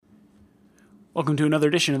Welcome to another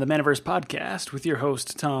edition of the Manaverse Podcast with your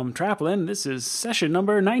host, Tom Traplin. This is session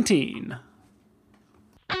number 19.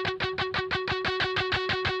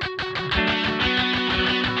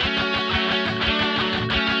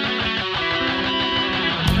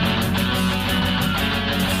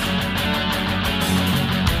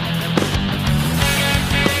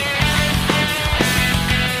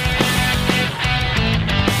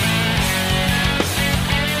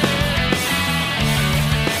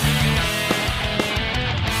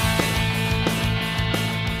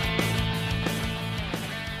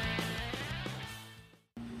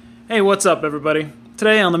 Hey, what's up, everybody?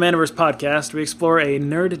 Today on the Manaverse Podcast, we explore a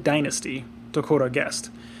nerd dynasty, to quote our guest.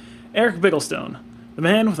 Eric Bigglestone, the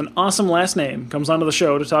man with an awesome last name, comes onto the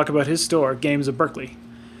show to talk about his store, Games of Berkeley.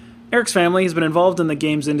 Eric's family has been involved in the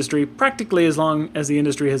games industry practically as long as the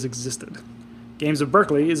industry has existed. Games of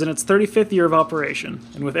Berkeley is in its 35th year of operation,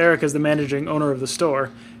 and with Eric as the managing owner of the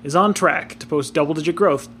store, is on track to post double-digit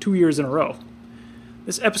growth 2 years in a row.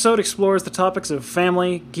 This episode explores the topics of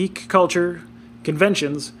family, geek culture,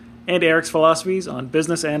 conventions, and Eric's philosophies on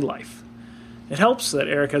business and life. It helps that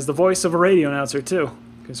Eric has the voice of a radio announcer too,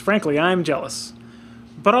 because frankly, I'm jealous.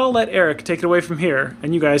 But I'll let Eric take it away from here,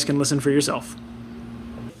 and you guys can listen for yourself.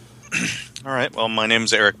 All right, well, my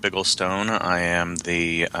name's Eric Bigglestone. I am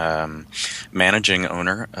the managing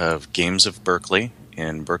owner of Games of Berkeley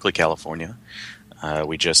in Berkeley, California.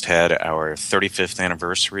 We just had our 35th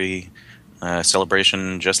anniversary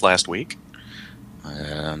celebration just last week.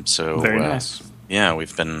 Very nice. Yeah,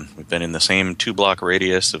 we've been in the same 2-block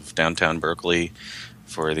radius of downtown Berkeley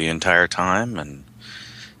for the entire time,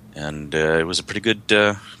 and it was a pretty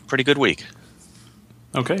good week.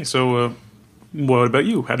 Okay, so what about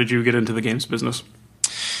you? How did you get into the games business?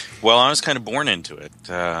 Well, I was kind of born into it.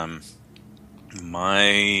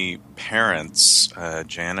 My parents,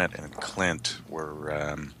 Janet and Clint,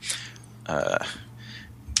 were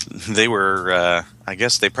they were. I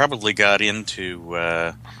guess they probably got into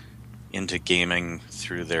gaming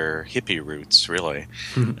through their hippie roots, really.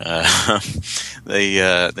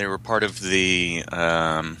 They were part of the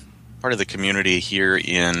community here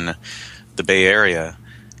in the Bay Area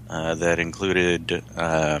that included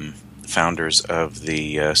founders of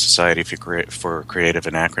the Society for Creative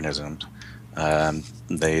Anachronisms.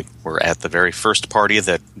 They were at the very first party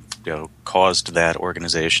that caused that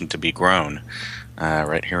organization to be grown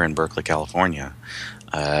right here in Berkeley, California.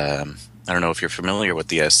 I don't know if you're familiar with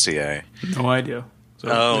the SCA. No idea.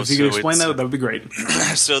 So if you could explain that would be great.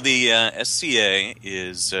 So the SCA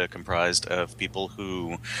is comprised of people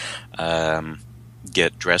who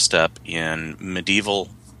get dressed up in medieval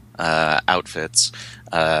outfits.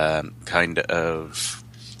 They kind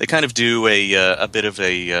of do a bit of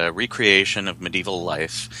a recreation of medieval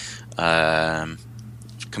life,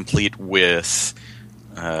 complete with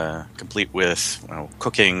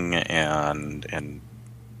cooking and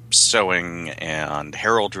sewing and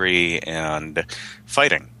heraldry and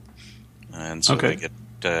fighting. And so They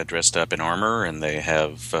get dressed up in armor, and they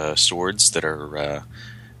have swords that are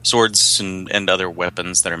swords and other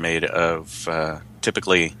weapons that are made of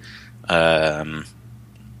typically a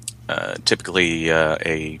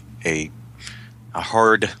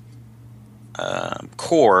hard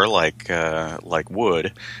core like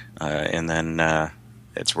wood, and then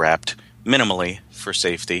it's wrapped minimally for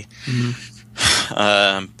safety. Mm-hmm.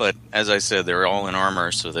 But as I said, they're all in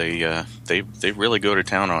armor, so they really go to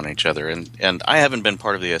town on each other. And I haven't been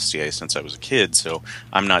part of the SCA since I was a kid, so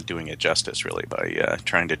I'm not doing it justice really by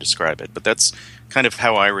trying to describe it. But that's kind of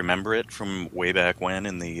how I remember it from way back when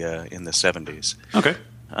in the 70s. Okay.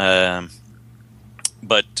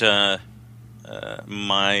 But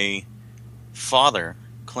my father,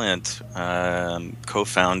 Clint,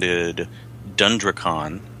 co-founded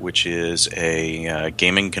DundraCon, which is a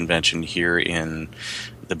gaming convention here in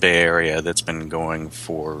the Bay Area that's been going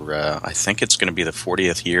for, I think it's going to be the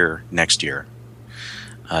 40th year next year.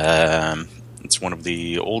 It's one of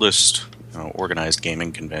the oldest organized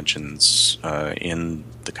gaming conventions in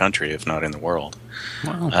the country, if not in the world.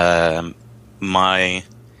 Wow. My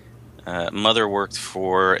mother worked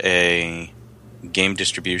for a game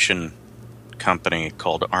distribution company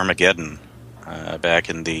called Armageddon back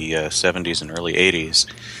in the 70s and early 80s.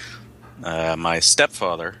 My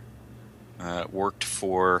stepfather worked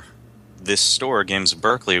for this store, Games of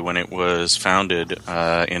Berkeley, when it was founded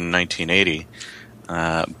in 1980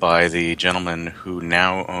 by the gentleman who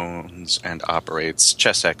now owns and operates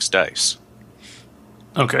ChessX Dice.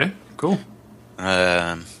 Okay, cool.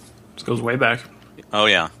 This goes way back. Oh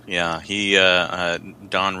yeah. He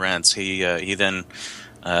Don Rentz. He then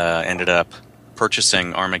ended up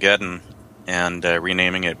purchasing Armageddon and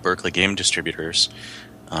renaming it Berkeley Game Distributors.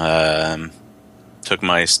 took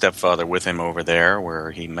my stepfather with him over there,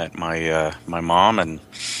 where he met my mom. And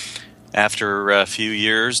after a few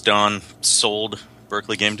years, Don sold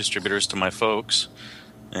Berkeley Game Distributors to my folks.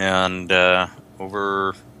 And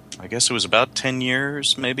over, I guess it was about 10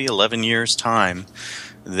 years, maybe 11 years' time,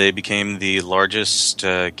 they became the largest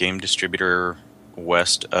game distributor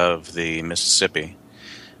west of the Mississippi.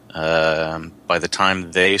 By the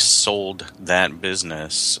time they sold that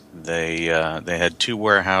business, they had 2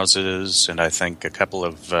 warehouses and I think a couple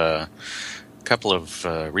of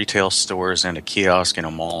retail stores and a kiosk in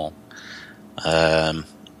a mall.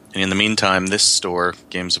 In the meantime, this store,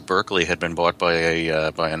 Games of Berkeley, had been bought by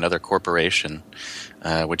another corporation,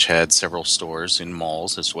 which had several stores in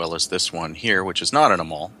malls, as well as this one here, which is not in a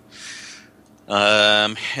mall.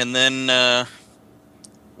 And then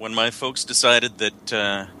when my folks decided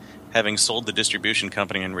that, having sold the distribution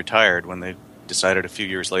company and retired, when they decided a few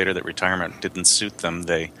years later that retirement didn't suit them,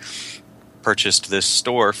 they purchased this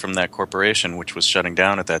store from that corporation, which was shutting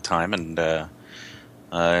down at that time, and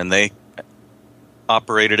they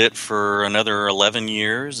operated it for another 11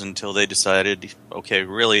 years until they decided, okay,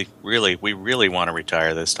 we really want to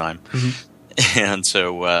retire this time. Mm-hmm. And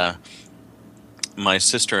so my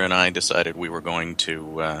sister and I decided we were going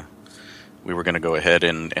to go ahead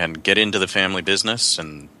and get into the family business.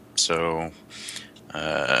 And so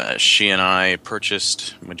she and I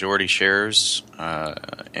purchased majority shares,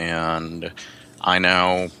 and I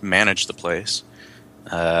now manage the place.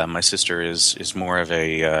 My sister is more of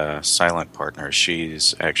a silent partner.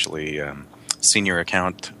 She's actually senior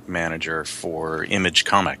account manager for Image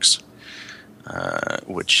Comics,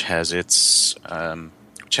 which has its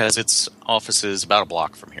offices about a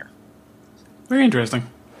block from here. Very interesting.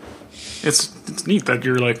 It's neat that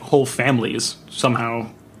your whole families somehow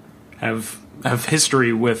have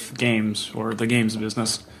history with games or the games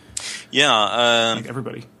business. Yeah,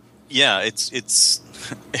 everybody. Yeah, it's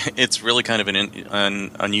really kind of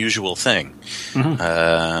an unusual thing.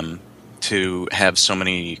 Mm-hmm. To have so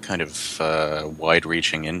many kind of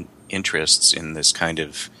wide-reaching interests in this kind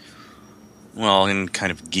of, in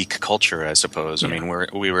kind of geek culture, I suppose. Yeah. I mean,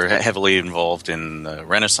 we were heavily involved in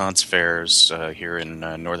Renaissance fairs here in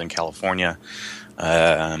Northern California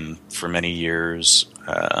for many years.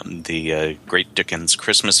 The Great Dickens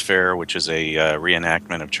Christmas Fair, which is a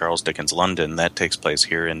reenactment of Charles Dickens' London, that takes place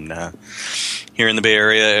here in the Bay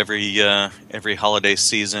Area every holiday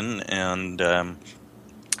season, and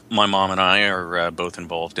my mom and I are both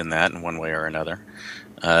involved in that in one way or another.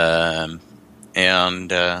 And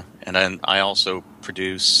I also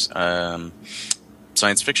produce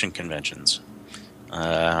science fiction conventions.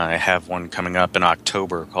 I have one coming up in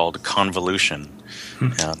October called Convolution,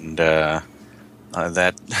 and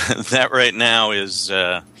that right now is,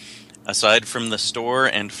 aside from the store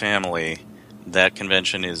and family, that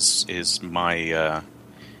convention is my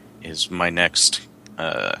next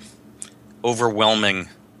overwhelming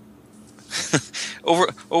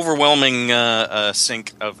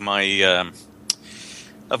sink of my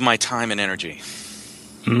time and energy.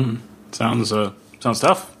 Sounds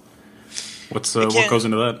tough. What goes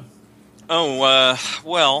into that?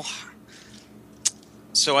 Well,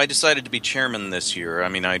 so I decided to be chairman this year. I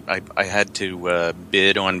mean, I had to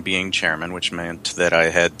bid on being chairman, which meant that I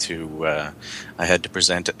had to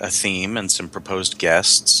present a theme and some proposed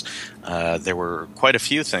guests. There were quite a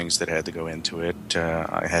few things that had to go into it.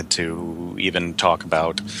 I had to even talk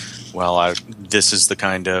about, this is the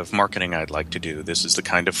kind of marketing I'd like to do. This is the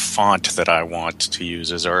kind of font that I want to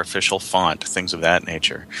use as our official font, things of that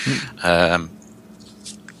nature.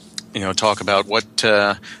 Talk about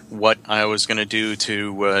what I was going to do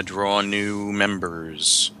to draw new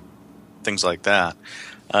members, things like that.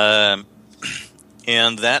 And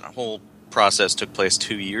that whole process took place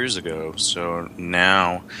 2 years ago. So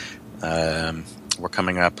now we're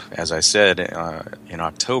coming up, as I said, in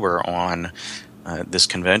October on this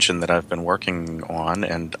convention that I've been working on,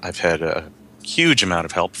 and I've had a huge amount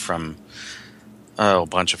of help from a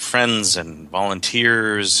bunch of friends and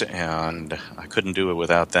volunteers, and I couldn't do it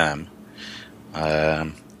without them.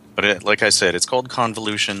 But like I said, it's called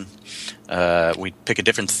Convolution. We pick a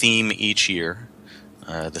different theme each year.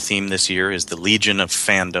 The theme this year is the Legion of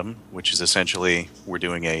Fandom, which is essentially we're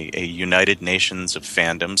doing a United Nations of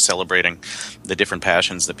fandom, celebrating the different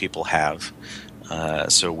passions that people have.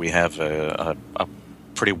 So we have a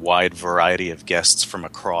pretty wide variety of guests from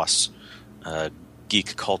across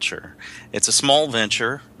geek culture. It's a small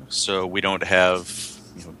venture, so we don't have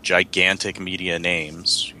gigantic media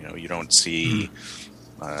names. You don't see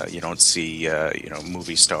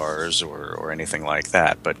movie stars or anything like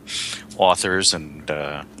that, but authors and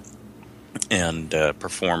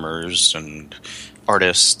performers and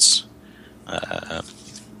artists,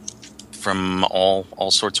 from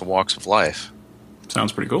all sorts of walks of life.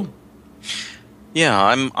 Sounds pretty cool.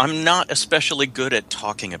 Yeah, I'm not especially good at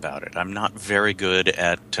talking about it. I'm not very good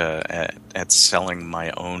at selling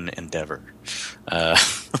my own endeavor.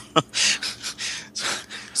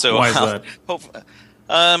 So why is that?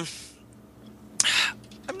 I'm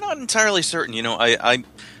not entirely certain. I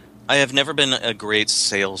have never been a great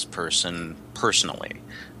salesperson personally.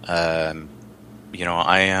 I've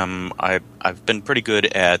been pretty good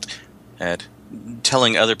at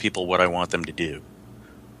telling other people what I want them to do.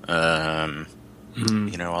 A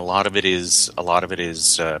lot of it is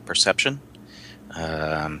perception.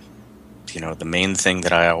 The main thing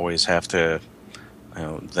that I always have to,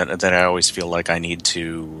 that I always feel like I need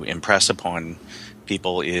to impress upon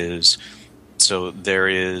people is, so there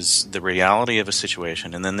is the reality of a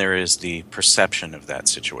situation, and then there is the perception of that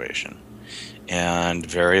situation. And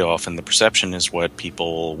very often the perception is what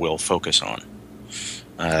people will focus on.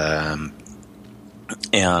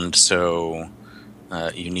 And so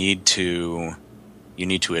you need to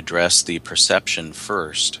address the perception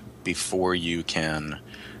first before you can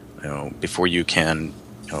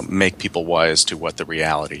make people wise to what the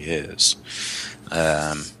reality is.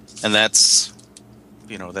 And that's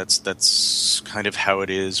kind of how it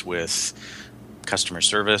is with customer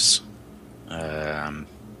service.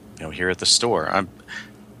 Here at the store,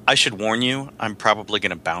 I should warn you, I'm probably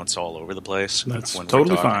going to bounce all over the place. That's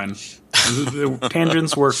totally fine. The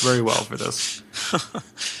tangents work very well for this.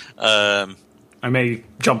 I may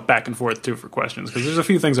jump back and forth too for questions because there's a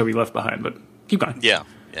few things that we left behind, but keep going. Yeah.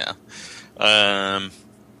 One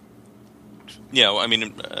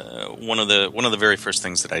of the very first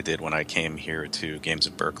things that I did when I came here to Games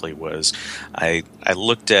of Berkeley was I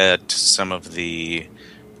looked at some of the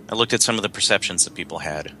perceptions that people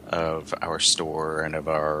had of our store and of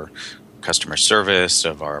our customer service,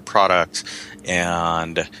 of our product,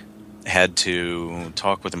 and had to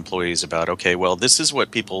talk with employees about, okay, well, this is what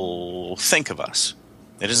people think of us.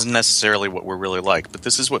 It isn't necessarily what we're really like, but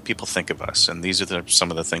this is what people think of us, and these are some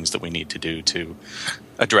of the things that we need to do to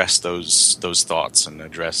address those thoughts and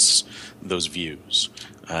address those views.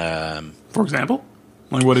 For example?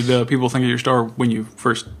 Like, what did people think of your store when you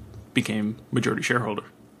first became majority shareholder?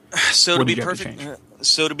 So to be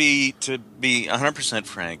 100%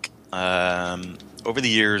 frank, over the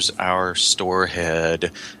years, our store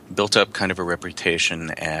had built up kind of a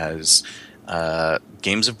reputation as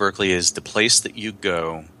Games of Berkeley is the place that you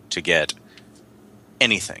go to get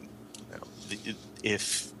anything.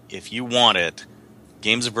 If you want it,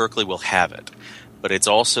 Games of Berkeley will have it. But it's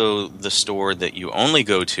also the store that you only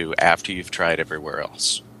go to after you've tried everywhere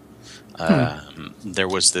else. There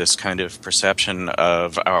was this kind of perception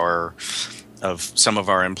of some of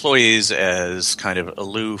our employees as kind of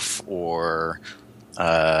aloof or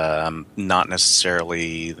not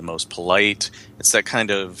necessarily the most polite. It's that kind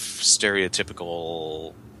of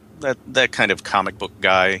stereotypical, that kind of comic book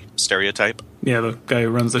guy stereotype. Yeah, the guy who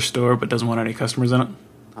runs the store but doesn't want any customers in it.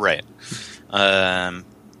 Right.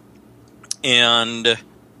 And in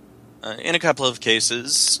a couple of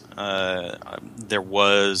cases, there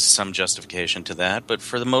was some justification to that, but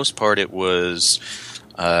for the most part, it was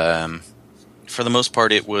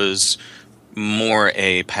more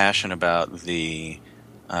a passion about the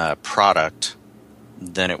product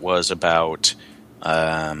than it was about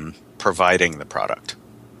providing the product.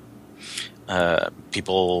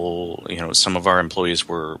 People, some of our employees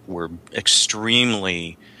were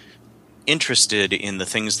extremely interested in the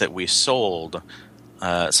things that we sold.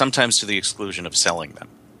 Sometimes to the exclusion of selling them.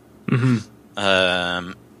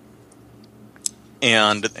 Mm-hmm.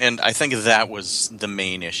 And I think that was the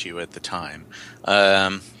main issue at the time.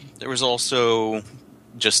 There was also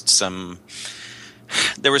just some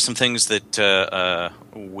things that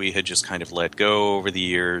we had just kind of let go over the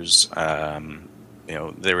years. There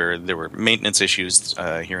were maintenance issues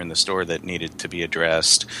here in the store that needed to be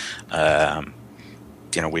addressed.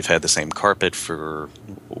 We've had the same carpet for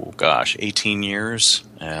 18 years,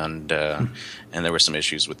 and there were some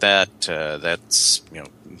issues with that. That's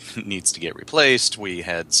needs to get replaced. We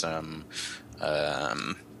had some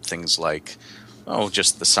things like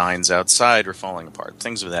just the signs outside were falling apart,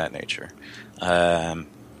 things of that nature.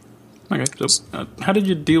 Okay, so how did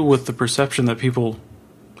you deal with the perception that people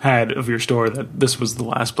had of your store that this was the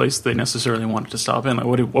last place they necessarily wanted to stop in? Like,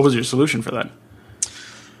 what was your solution for that?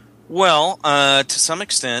 Well, to some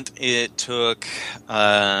extent, it took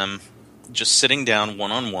just sitting down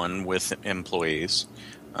one-on-one with employees,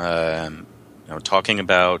 talking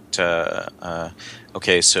about,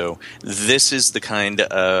 okay, so this is the kind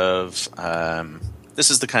of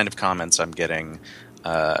comments I'm getting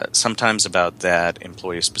Sometimes about that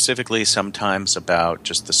employee specifically, sometimes about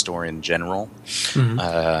just the store in general.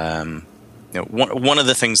 One of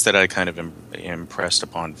the things that I kind of impressed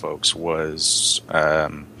upon folks was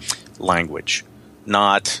language,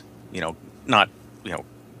 not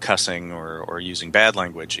cussing or using bad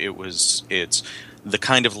language. It's the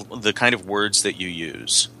kind of words that you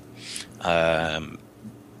use.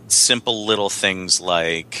 Simple little things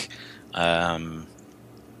like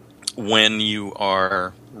when you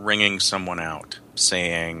are ringing someone out,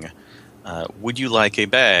 saying, "Would you like a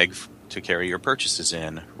bag to carry your purchases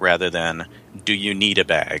in?" rather than "Do you need a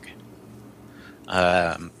bag?"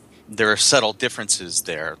 There are subtle differences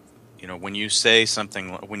there. When you say something,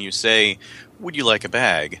 when you say, "Would you like a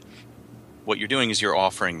bag?" what you're doing is you're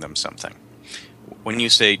offering them something. When you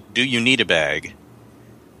say, "Do you need a bag?"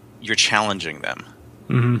 you're challenging them.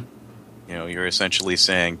 Mm-hmm. You're essentially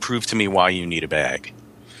saying, "Prove to me why you need a bag."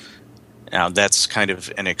 Now, that's kind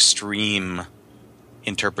of an extreme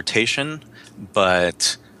interpretation,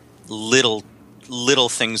 but little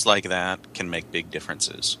things like that can make big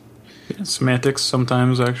differences. Yeah, semantics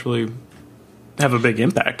sometimes actually have a big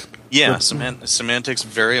impact. Yeah, semantics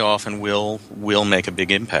very often will make a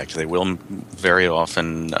big impact. They will very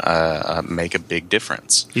often make a big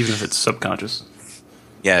difference. Even if it's subconscious.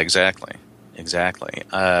 Yeah, exactly.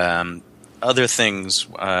 Other things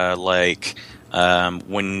like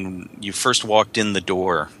when you first walked in the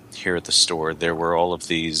door here at the store, there were all of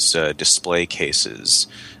these display cases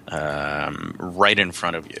right in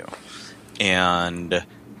front of you. And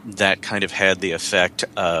that kind of had the effect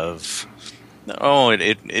of,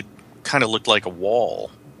 it kind of looked like a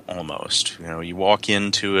wall almost. You walk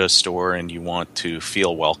into a store and you want to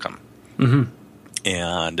feel welcome. Mm-hmm.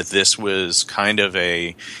 And this was kind of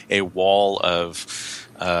a wall of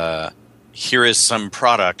here is some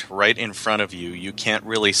product right in front of you. You can't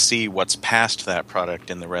really see what's past that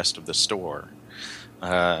product in the rest of the store.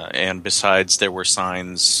 And besides, there were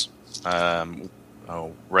signs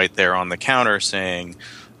right there on the counter saying,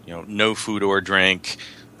 no food or drink,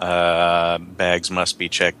 bags must be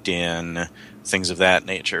checked in, things of that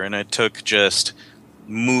nature. And it took just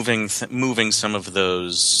moving some of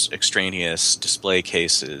those extraneous display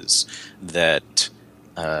cases that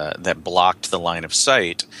blocked the line of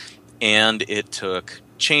sight, and it took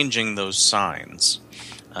changing those signs.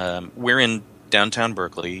 We're in downtown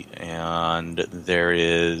Berkeley, and there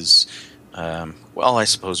is, I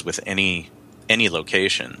suppose with any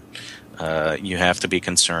location, you have to be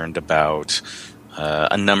concerned about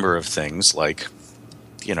a number of things like,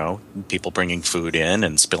 people bringing food in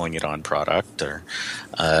and spilling it on product, or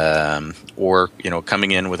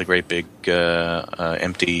coming in with a great big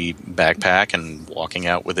empty backpack and walking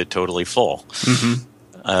out with it totally full. Mm-hmm.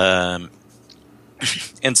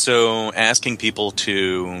 And so asking people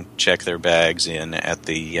to check their bags in at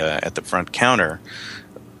the front counter,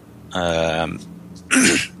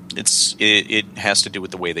 it has to do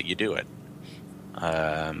with the way that you do it.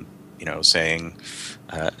 Saying,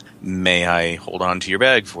 may I hold on to your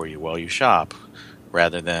bag for you while you shop,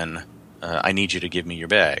 rather than I need you to give me your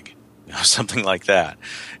bag, something like that.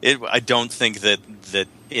 I don't think that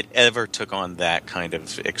it ever took on that kind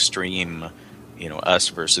of extreme, us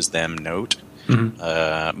versus them note.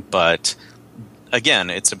 Mm-hmm. But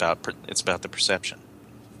again, it's about the perception.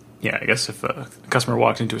 Yeah, I guess if a customer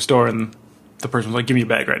walked into a store and the person was like, "Give me a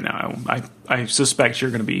bag right now. I suspect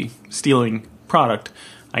you're going to be stealing product.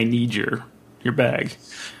 I need your bag."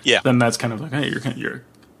 Yeah. Then that's kind of like, "Hey,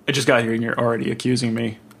 I just got here and you're already accusing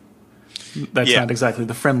me." That's not exactly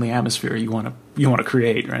the friendly atmosphere you want to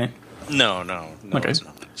create, right? No, Okay. It's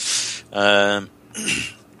not.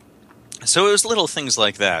 So it was little things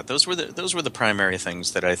like that. Those were the primary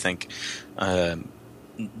things that I think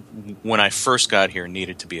when I first got here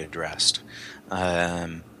needed to be addressed.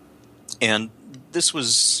 And this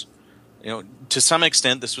was, to some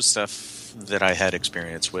extent, this was stuff that I had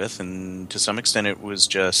experience with, and to some extent, it was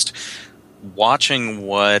just watching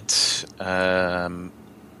what was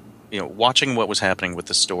happening with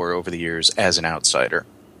the store over the years as an outsider.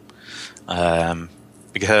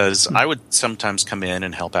 Because I would sometimes come in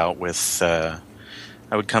and help out with. I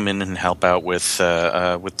would come in and help out with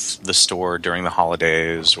the store during the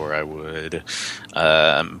holidays, or I would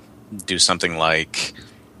do something like,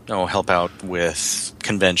 help out with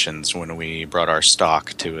conventions when we brought our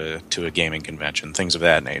stock to a gaming convention, things of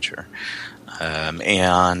that nature.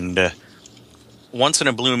 And once in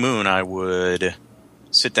a blue moon, I would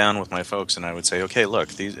sit down with my folks and I would say, "Okay, look,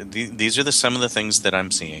 these are some of the things that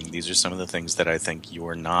I'm seeing. These are some of the things that I think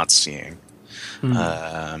you're not seeing."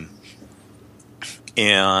 Mm-hmm.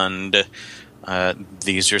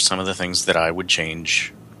 These are some of the things that I would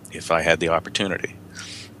change if I had the opportunity.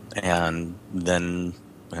 And then,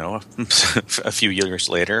 a few years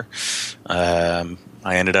later, I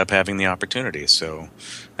ended up having the opportunity. So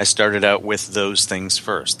I started out with those things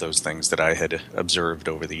first, those things that I had observed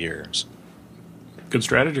over the years. Good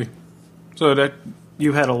strategy. So that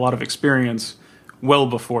you had a lot of experience well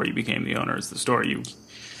before you became the owner of the store. You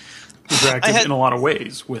interacted in a lot of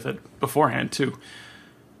ways with it beforehand, too.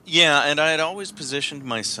 Yeah, and I had always positioned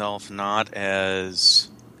myself not as...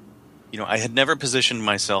 I had never positioned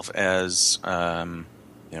myself as,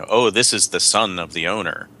 this is the son of the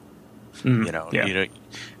owner. It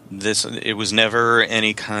was never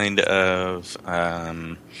any kind of,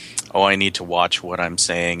 I need to watch what I'm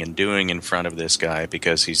saying and doing in front of this guy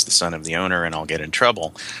because he's the son of the owner and I'll get in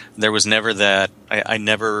trouble. There was never that. I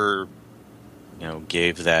never,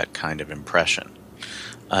 gave that kind of impression.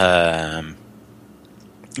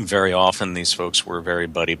 Very often these folks were very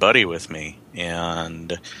buddy-buddy with me,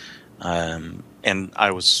 and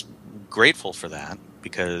I was grateful for that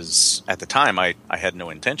because at the time I had no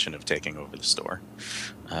intention of taking over the store.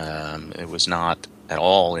 It was not at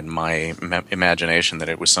all in my imagination that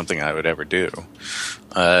it was something I would ever do.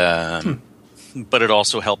 But it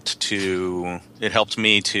also helped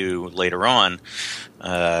me to later on,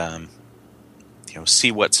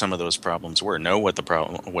 see what some of those problems were, know what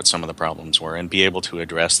some of the problems were, and be able to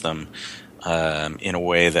address them in a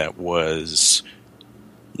way that was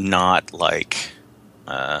not like,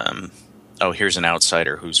 here's an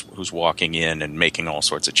outsider who's walking in and making all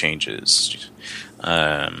sorts of changes.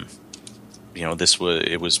 It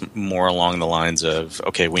was more along the lines of,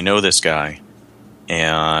 okay, we know this guy,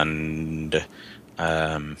 and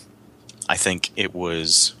I think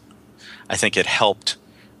it helped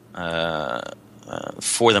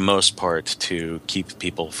for the most part to keep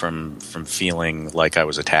people from feeling like I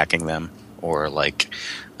was attacking them or like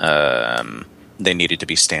they needed to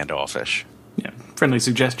be standoffish. Yeah, friendly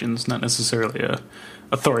suggestions, not necessarily a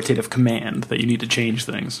authoritative command that you need to change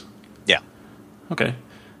things. Yeah. Okay.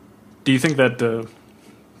 Do you think that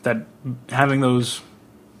that having those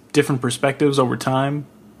different perspectives over time,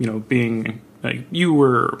 being like you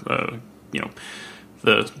were,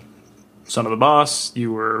 the son of the boss,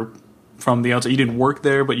 you were from the outside, you didn't work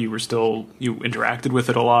there, but you interacted with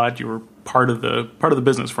it a lot. You were part of the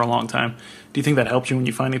business for a long time. Do you think that helped you when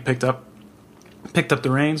you finally picked up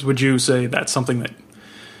the reins? Would you say that's something that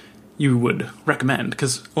you would recommend?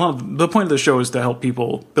 Because a lot of the point of the show is to help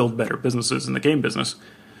people build better businesses in the game business.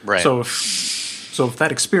 Right. So if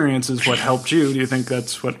that experience is what helped you, do you think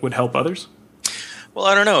that's what would help others? Well,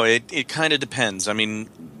 I don't know. It kind of depends. I mean,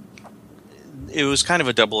 it was kind of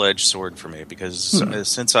a double-edged sword for me because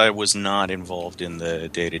since I was not involved in the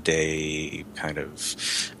day-to-day kind of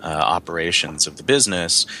operations of the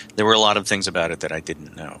business, there were a lot of things about it that I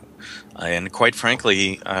didn't know. And quite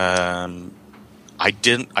frankly, I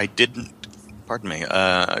didn't. Pardon me.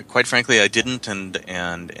 Quite frankly, I didn't,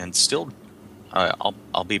 and still,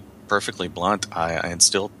 I'll be perfectly blunt. I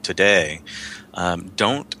still today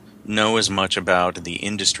don't know as much about the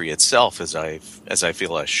industry itself as I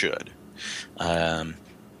feel I should.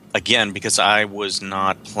 Again, because I was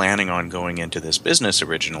not planning on going into this business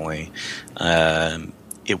originally,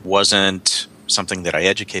 it wasn't something that I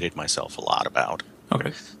educated myself a lot about.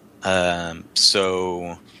 Okay.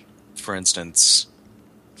 So, for instance,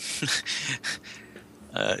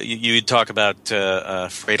 you talk about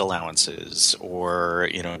freight allowances or,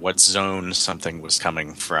 what zone something was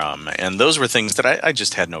coming from. And those were things that I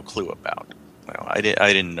just had no clue about. I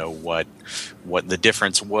didn't know what the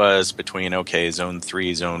difference was between, zone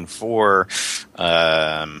 3, zone 4.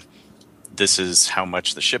 This is how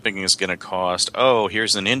much the shipping is going to cost. Oh,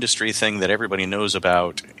 here's an industry thing that everybody knows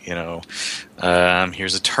about.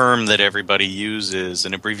 Here's a term that everybody uses,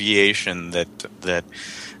 an abbreviation that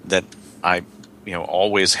I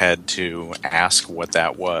always had to ask what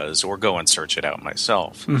that was or go and search it out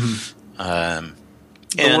myself. Mm-hmm.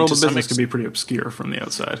 The world of business can be pretty obscure from the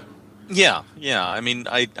outside. Yeah. I mean,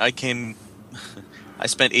 I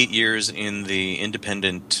spent 8 years in the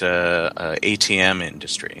independent ATM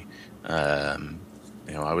industry.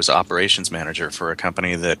 I was operations manager for a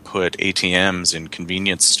company that put ATMs in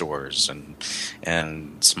convenience stores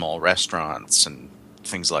and small restaurants and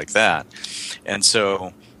things like that. And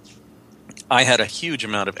so I had a huge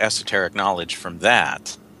amount of esoteric knowledge from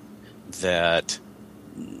that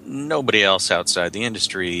nobody else outside the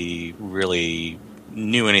industry really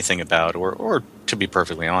knew anything about or to be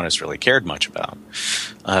perfectly honest, really cared much about.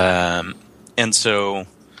 And so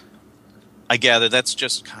I gather that's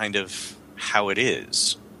just kind of how it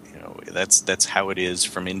is. That's how it is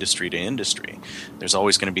from industry to industry. There's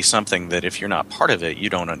always going to be something that if you're not part of it, you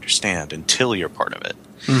don't understand until you're part of it.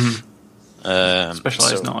 Mm-hmm.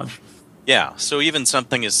 Specialized knowledge. Yeah, so even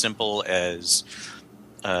something as simple as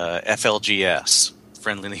FLGS,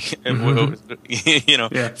 friendly,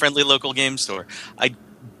 friendly local game store.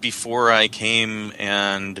 Before I came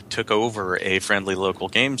and took over a friendly local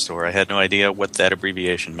game store, I had no idea what that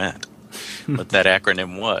abbreviation meant, what that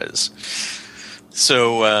acronym was.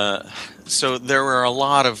 So there were a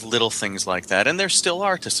lot of little things like that, and there still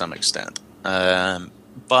are to some extent.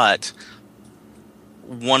 But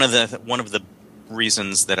one of the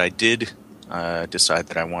reasons that I did decide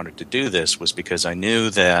that I wanted to do this was because I knew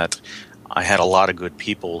that I had a lot of good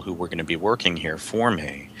people who were going to be working here for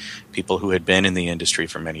me, people who had been in the industry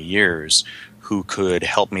for many years, who could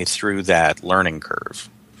help me through that learning curve.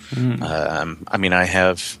 I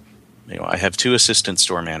have two assistant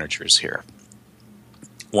store managers here.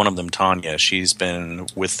 One of them, Tanya, she's been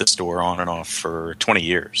with the store on and off for 20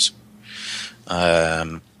 years.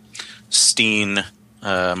 Steen,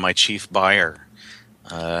 my chief buyer,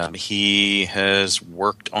 he has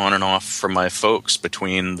worked on and off for my folks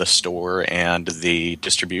between the store and the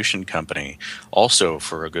distribution company, also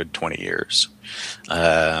for a good 20 years.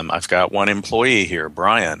 I've got one employee here,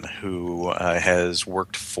 Brian, who has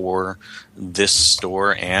worked for this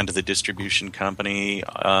store and the distribution company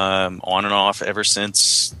on and off ever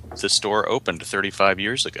since the store opened 35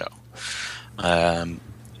 years ago.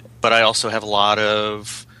 But I also have a lot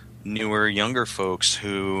of newer, younger folks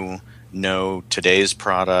who know today's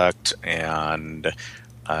product and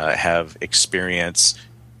have experience,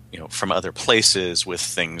 from other places with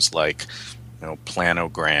things like,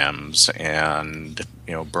 planograms and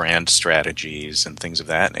brand strategies and things of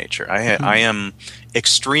that nature. I am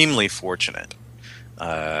extremely fortunate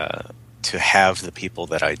to have the people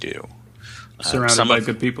that I do. Surrounded by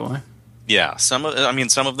good people, eh? Yeah, some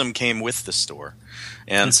of them came with the store,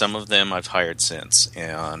 and some of them I've hired since,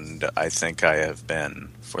 and I think I have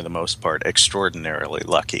been, for the most part, extraordinarily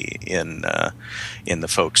lucky in the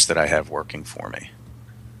folks that I have working for me.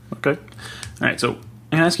 Okay. All right, so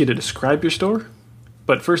I'm going to ask you to describe your store,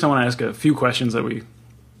 but first I want to ask a few questions that we,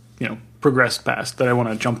 progressed past that I want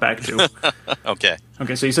to jump back to. Okay.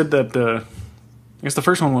 Okay, so you said that I guess the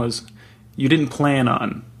first one was you didn't plan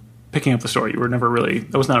on picking up the store. You were never really,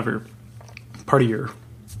 that was not part of your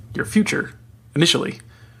future initially.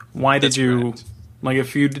 Why did you, correct. Like,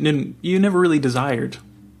 if you never really desired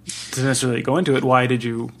to necessarily go into it, why did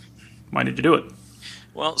you do it?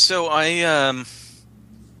 Well, so I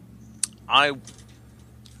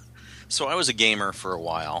was a gamer for a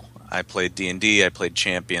while. I played D&D, I played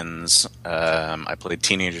Champions, I played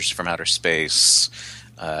Teenagers from Outer Space,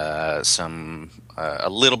 a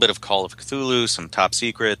little bit of Call of Cthulhu, some Top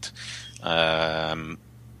Secret,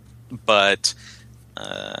 but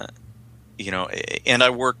and I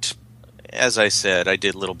worked, as I said, I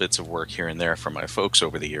did little bits of work here and there for my folks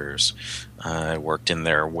over the years. I worked in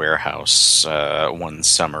their warehouse one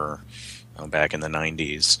summer back in the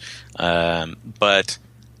 90s. But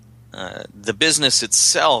the business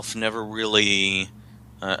itself never really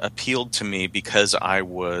appealed to me because I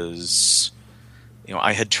was,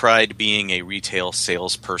 I had tried being a retail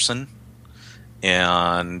salesperson,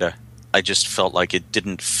 and I just felt like it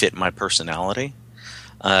didn't fit my personality.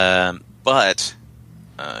 But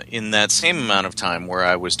in that same amount of time where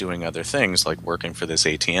I was doing other things, like working for this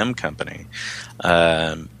ATM company,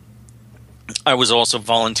 I was also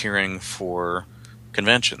volunteering for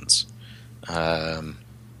conventions. There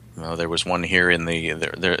was one here in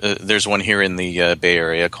there's one here in the Bay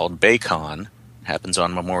Area called BayCon. Happens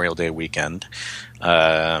on Memorial Day weekend.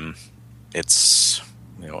 It's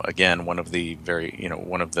again one of the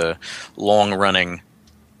one of the long running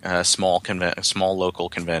small local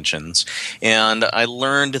conventions, and I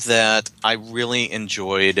learned that I really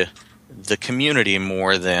enjoyed the community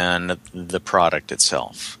more than the product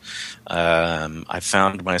itself. I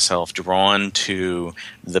found myself drawn to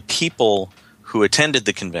the people who attended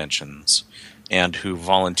the conventions and who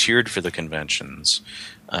volunteered for the conventions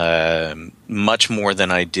much more than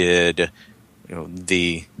I did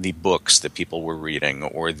the books that people were reading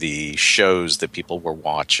or the shows that people were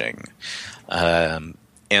watching.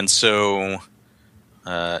 And so,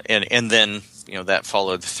 and then, that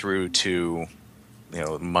followed through to,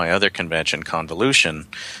 my other convention, Convolution,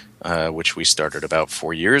 which we started about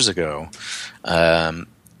 4 years ago.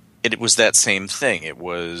 It was that same thing. It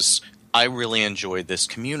was, I really enjoyed this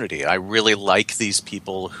community. I really like these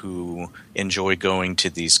people who enjoy going to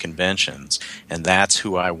these conventions, and that's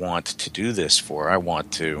who I want to do this for. I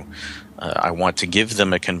want to give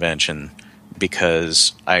them a convention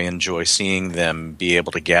because I enjoy seeing them be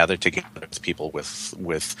able to gather together with people with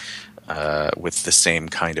the same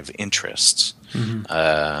kind of interests.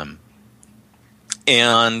 Mm-hmm.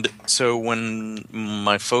 And so when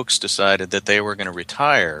my folks decided that they were going to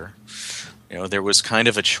retire, there was kind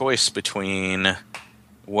of a choice between,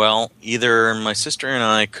 well, either my sister and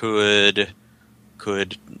I could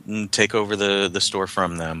take over the store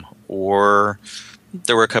from them, or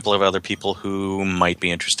there were a couple of other people who might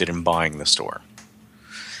be interested in buying the store.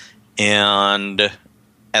 And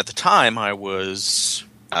at the time, I was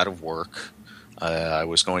out of work. I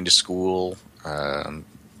was going to school,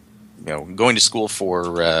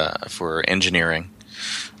 for engineering,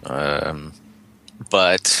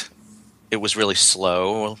 but it was really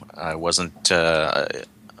slow. I wasn't going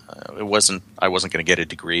to get a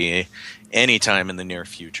degree anytime in the near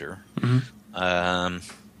future. Mm-hmm.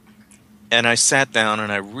 And I sat down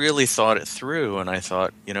and I really thought it through, and I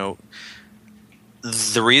thought,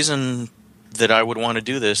 the reason that I would want to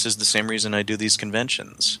do this is the same reason I do these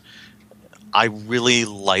conventions. I really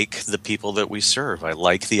like the people that we serve. I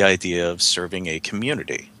like the idea of serving a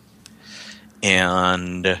community.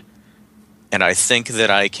 And I think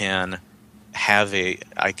that I can have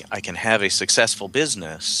a successful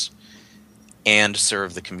business and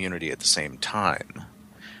serve the community at the same time.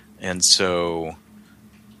 And so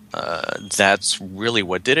that's really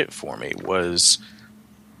what did it for me. Was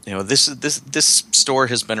this store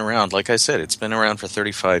has been around. Like I said, it's been around for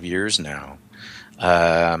 35 years now.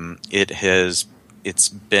 It's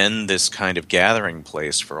been this kind of gathering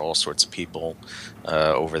place for all sorts of people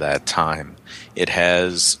over that time. It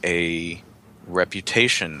has a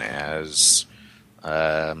reputation as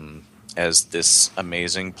this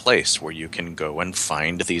amazing place where you can go and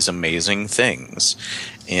find these amazing things,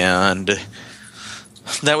 and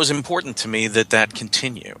that was important to me that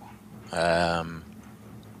continue. There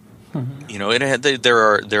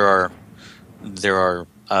are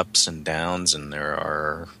ups and downs, and there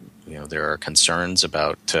are concerns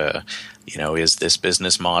about is this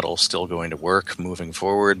business model still going to work moving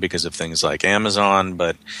forward because of things like Amazon,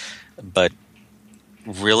 but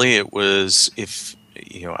really it was,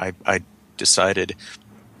 I decided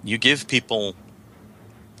you give people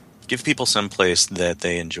some place that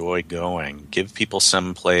they enjoy going, give people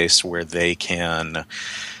some place where they can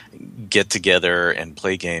get together and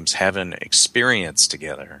play games, have an experience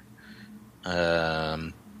together,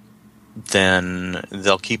 then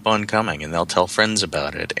they'll keep on coming and they'll tell friends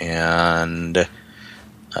about it. And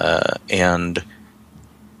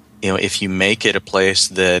if you make it a place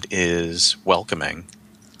that is welcoming,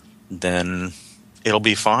 then it'll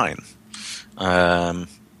be fine.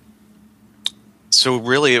 So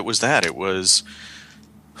really it was that. It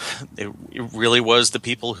really was the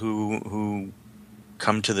people who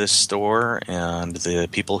come to this store and the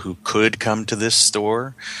people who could come to this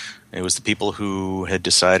store. It was the people who had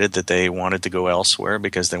decided that they wanted to go elsewhere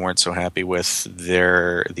because they weren't so happy with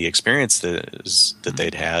the experience that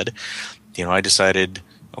they'd had. I decided,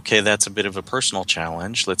 okay, that's a bit of a personal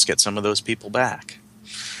challenge. Let's get some of those people back.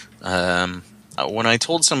 When I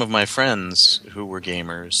told some of my friends who were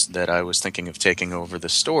gamers that I was thinking of taking over the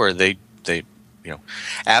store, they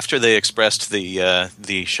after they expressed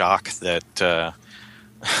the shock that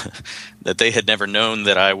that they had never known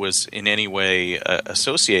that I was in any way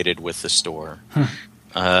associated with the store.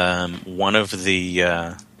 One of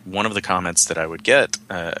the comments that I would get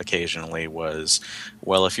occasionally was,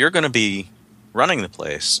 "Well, if you're going to be running the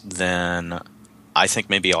place, then I think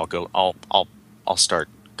maybe I'll go. I'll start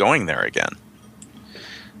going there again."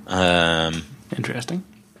 Interesting.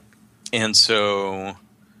 And so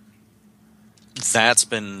that's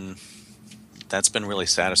been really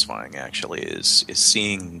satisfying, actually, is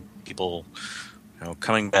seeing people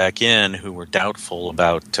coming back in who were doubtful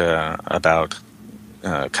about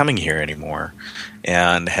coming here anymore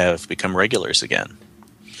and have become regulars again.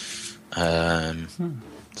 So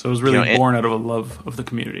it was really born out of a love of the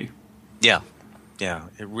community. Yeah,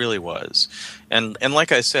 it really was. And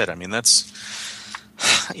like I said, I mean, that's,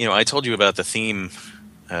 I told you about the theme,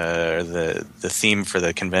 the theme for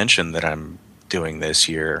the convention that I'm doing this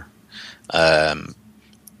year. It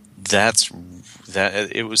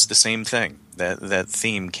was the same thing. That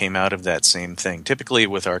theme came out of that same thing. Typically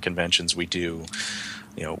with our conventions, we do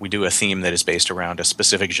a theme that is based around a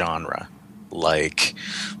specific genre, like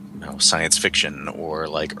science fiction or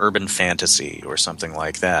like urban fantasy or something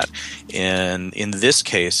like that. And in this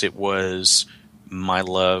case, it was my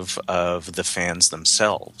love of the fans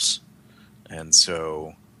themselves. And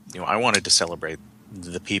so, I wanted to celebrate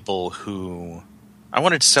the people who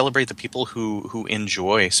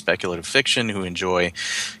enjoy speculative fiction, who enjoy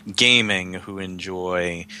gaming, who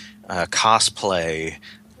enjoy cosplay,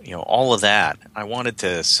 all of that. I wanted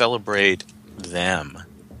to celebrate them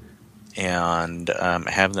and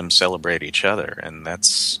have them celebrate each other, and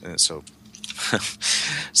so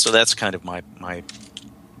So that's kind of my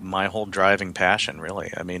whole driving passion,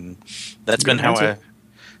 really. I mean, that's Good been how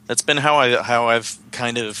answer. how I've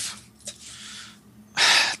kind of.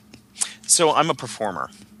 So I'm a performer.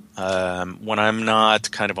 When I'm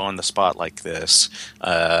not kind of on the spot like this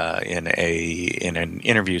in an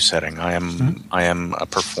interview setting, I am a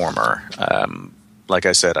performer. Like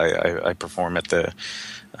I said, I perform at the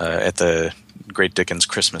Great Dickens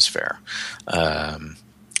Christmas Fair.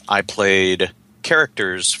 I played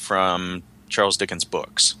characters from Charles Dickens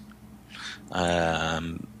books.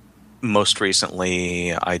 Most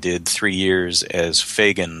recently, I did 3 years as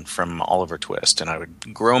Fagin from Oliver Twist, and I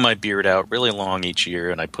would grow my beard out really long each year,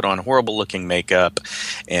 and I put on horrible-looking makeup,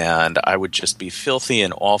 and I would just be filthy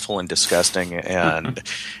and awful and disgusting, and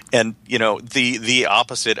you know, the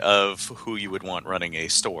opposite of who you would want running a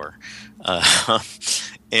store,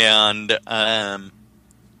 and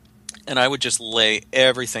I would just lay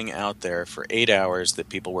everything out there for 8 hours that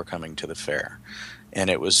people were coming to the fair. And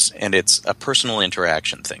it's a personal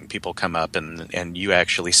interaction thing. People come up and you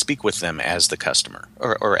actually speak with them as the customer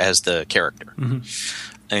or as the character.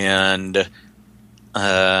 Mm-hmm. And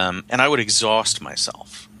I would exhaust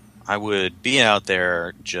myself. I would be out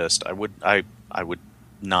there I would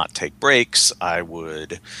not take breaks. I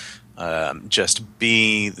would just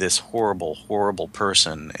be this horrible, horrible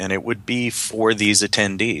person, and it would be for these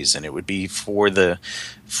attendees, and it would be for the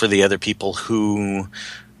other people who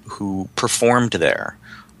performed there.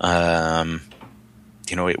 You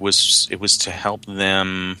know, it was to help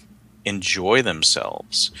them enjoy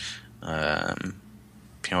themselves. You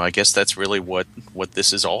know, I guess that's really what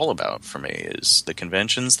this is all about for me, is the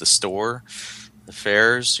conventions, the store, the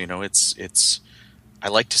fairs. You know, it's I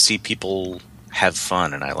like to see people have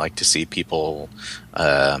fun, and I like to see people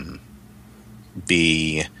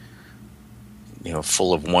be, you know,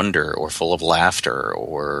 full of wonder or full of laughter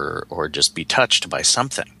or just be touched by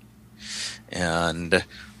something. And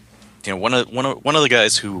you know, one of the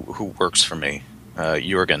guys who works for me,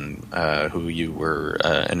 Jürgen, who you were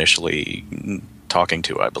initially talking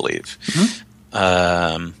to, I believe.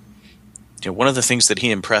 Mm-hmm. You know, one of the things that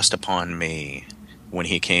he impressed upon me when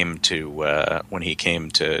he came to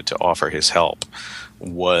offer his help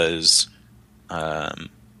was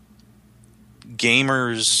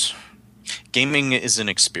gaming is an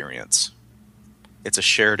experience. It's a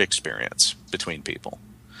shared experience between people.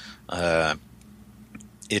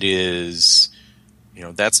 It is, you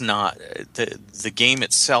know, that's not the game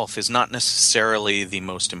itself is not necessarily the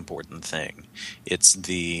most important thing. It's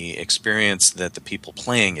the experience that the people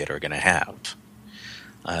playing it are going to have.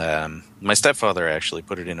 My stepfather actually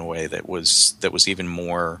put it in a way that was even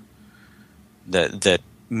more that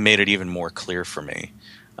made it even more clear for me.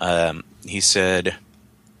 He said,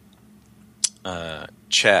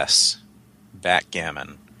 chess,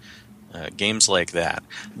 backgammon, games like that,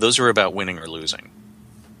 those are about winning or losing.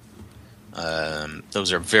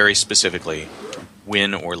 Those are very specifically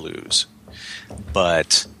win or lose.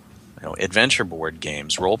 But you know, adventure board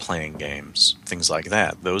games, role-playing games, things like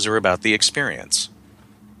that, those are about the experience.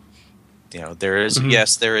 You know, there is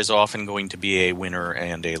there is often going to be a winner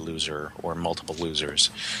and a loser or multiple losers,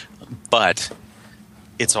 but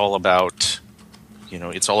it's all about, you know,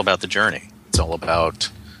 it's all about the journey. It's all about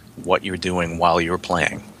what you're doing while you're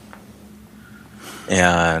playing.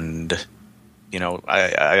 And you know,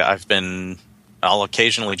 I'll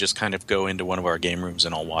occasionally just kind of go into one of our game rooms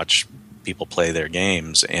and I'll watch people play their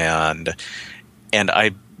games, and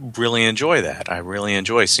I really enjoy that. I really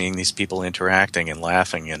enjoy seeing these people interacting and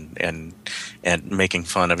laughing and making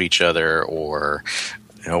fun of each other, or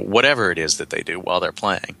you know, whatever it is that they do while they're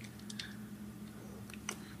playing.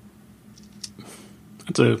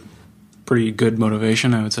 That's a pretty good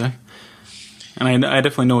motivation, I would say. And I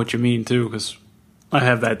definitely know what you mean, too, because I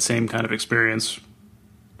have that same kind of experience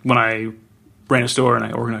when I ran a store and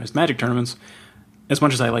I organized Magic tournaments. As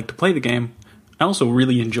much as I like to play the game, I also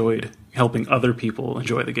really enjoyed helping other people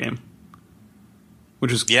enjoy the game,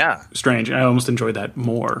 which is strange. I almost enjoyed that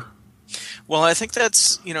more. Well, I think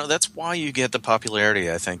that's why you get the popularity,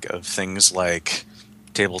 I think, of things like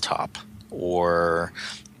tabletop, or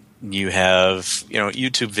you have, you know,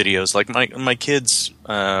 YouTube videos. Like my kids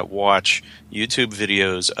watch YouTube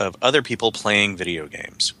videos of other people playing video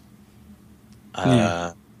games.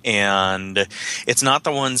 And it's not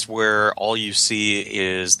the ones where all you see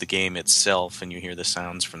is the game itself and you hear the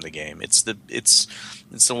sounds from the game. It's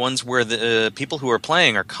the ones where the people who are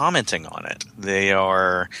playing are commenting on it. They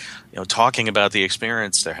are, you know, talking about the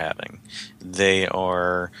experience they're having. They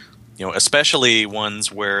are, you know, especially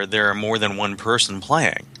ones where there are more than one person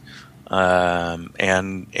playing.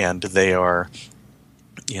 And they are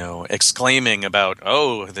exclaiming about,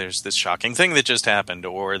 oh, there's this shocking thing that just happened,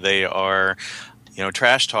 or they are,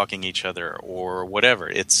 trash talking each other, or whatever.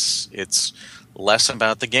 It's less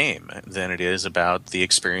about the game than it is about the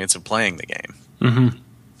experience of playing the game. Mm-hmm.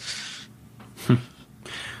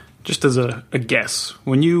 Just as a guess,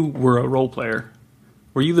 when you were a role player,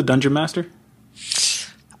 were you the dungeon master?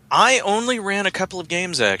 I only ran a couple of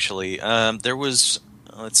games, actually. There was,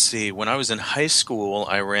 let's see, when I was in high school,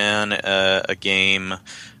 I ran a game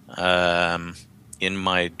in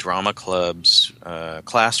my drama club's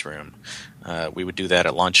classroom. We would do that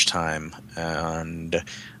at lunchtime, and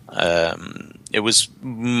it was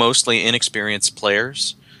mostly inexperienced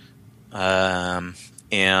players. And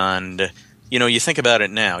you think about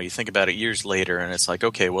it now, you think about it years later, and it's like,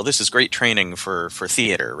 okay, well, this is great training for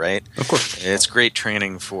theater, right? Of course. It's great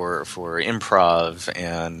training for improv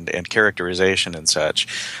and characterization and such.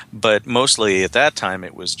 But mostly at that time,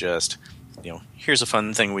 it was just, here's a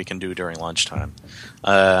fun thing we can do during lunchtime.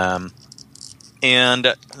 And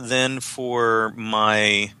then for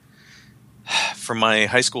my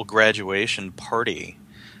high school graduation party,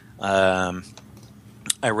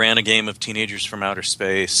 I ran a game of Teenagers from Outer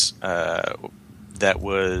Space that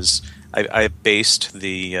was I based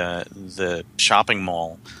the shopping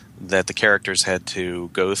mall that the characters had to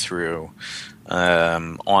go through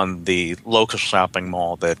on the local shopping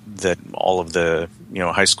mall that all of the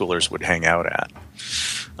high schoolers would hang out at.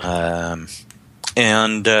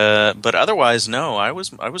 But otherwise, no, I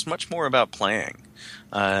was much more about playing,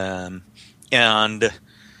 and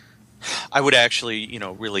I would actually,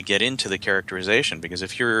 really get into the characterization, because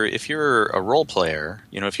if you're a role player,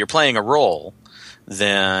 if you're playing a role,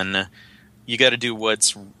 then you got to do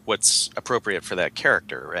what's appropriate for that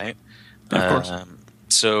character, right? Of course.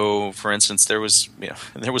 So, for instance, there was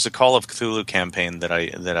a Call of Cthulhu campaign that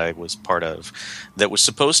I was part of that was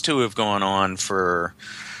supposed to have gone on for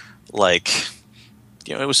it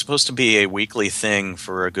was supposed to be a weekly thing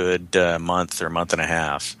for a good month or month and a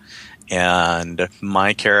half. And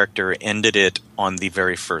my character ended it on the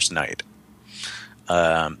very first night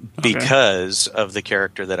because of the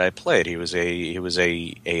character that I played. He was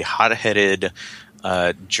a hot-headed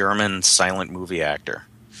German silent movie actor,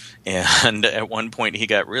 and at one point he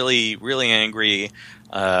got really, really angry,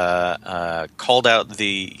 called out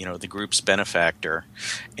the group's benefactor,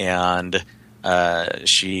 and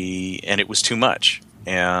it was too much,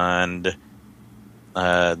 and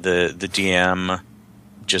the DM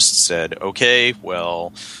just said, okay,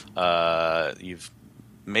 well, you've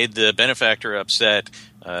made the benefactor upset.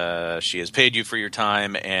 She has paid you for your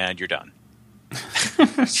time, and you're done.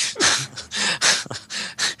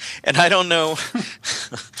 And I don't know.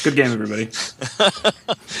 Good game, everybody.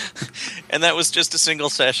 And that was just a single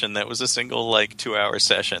session. That was a single 2-hour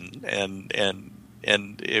session, and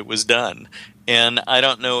it was done. And I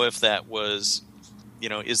don't know if that was,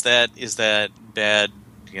 is that bad?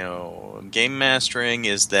 Game mastering?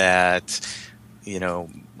 Is that,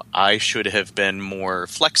 I should have been more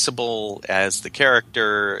flexible as the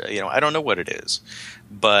character? I don't know what it is,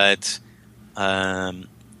 but no,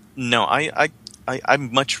 I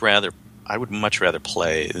would much rather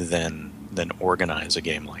play than organize a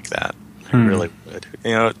game like that. I really would.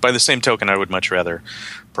 By the same token, I would much rather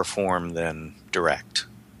perform than direct.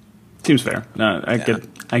 Seems fair. No, I get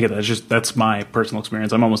that. It's just, that's my personal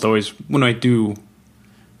experience. I'm almost always, when I do,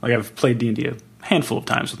 I've played D&D a handful of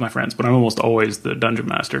times with my friends, but I'm almost always the dungeon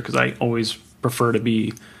master because I always prefer to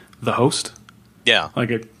be the host. Yeah. I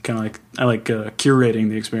like curating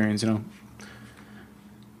the experience, No,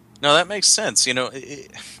 that makes sense.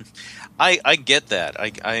 I get that.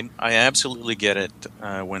 I absolutely get it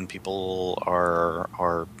when people are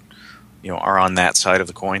on that side of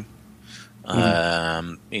the coin.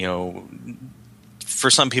 For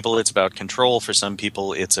some people it's about control. For some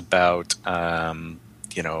people it's about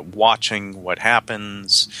watching what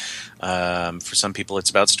happens. For some people it's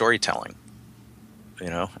about storytelling.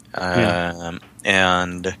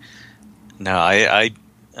 And no,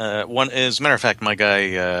 as a matter of fact, my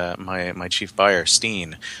guy, my chief buyer,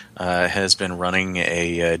 Steen, has been running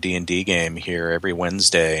a D&D game here every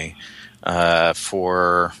Wednesday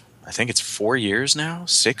for, I think it's 4 years now,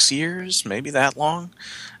 6 years, maybe that long.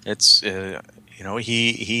 It's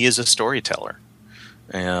he is a storyteller,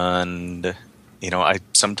 and I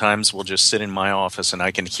sometimes will just sit in my office and I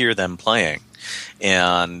can hear them playing,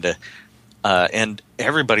 and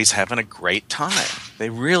everybody's having a great time. They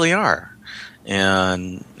really are.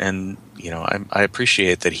 And I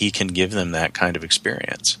appreciate that he can give them that kind of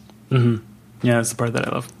experience. Mm-hmm. Yeah, that's the part that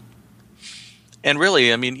I love. And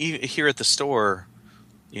really, I mean, here at the store,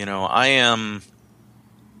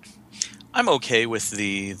 I'm okay with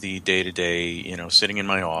the day-to-day, sitting in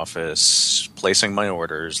my office, placing my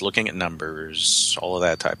orders, looking at numbers, all of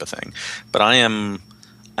that type of thing. But I am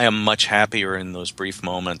much happier in those brief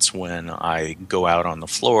moments when I go out on the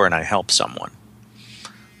floor and I help someone.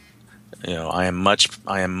 I am much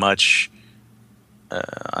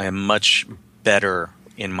better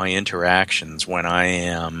in my interactions when I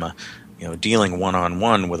am, dealing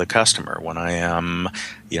one-on-one with a customer, when I am,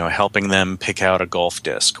 helping them pick out a golf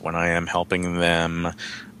disc, when I am helping them,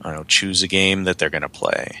 choose a game that they're going to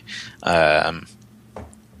play.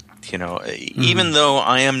 Even though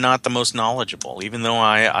I am not the most knowledgeable, even though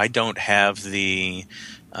I don't have the,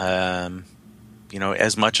 as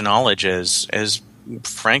much knowledge as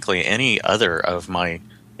frankly any other of my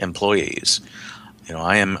employees,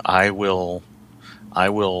 I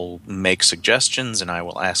will make suggestions and I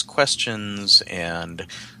will ask questions, and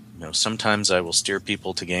sometimes I will steer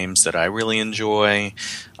people to games that I really enjoy.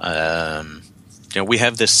 We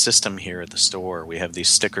have this system here at the store. We have these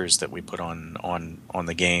stickers that we put on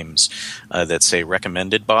the games that say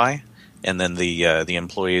recommended by, and then the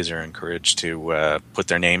employees are encouraged to put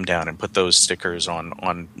their name down and put those stickers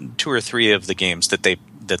on 2 or 3 of the games that they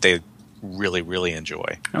really, really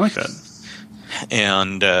enjoy. I like that.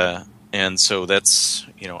 And so that's,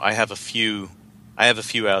 I have a few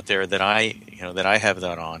out there that I have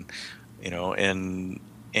that on,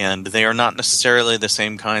 and they are not necessarily the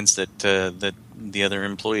same kinds that the other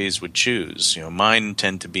employees would choose. Mine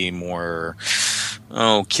tend to be more,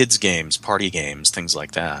 kids games, party games, things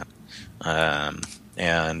like that.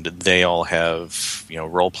 And they all have,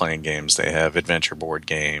 role-playing games. They have adventure board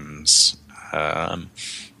games. And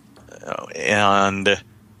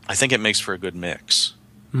I think it makes for a good mix.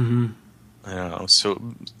 Mm-hmm. So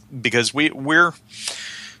because we're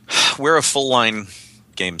a full-line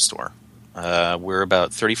game store. We're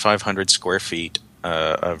about 3,500 square feet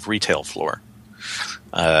of retail floor.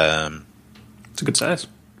 It's a good size.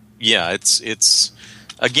 Yeah, it's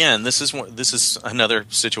again. This is another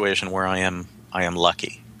situation where I am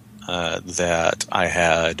lucky that I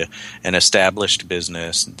had an established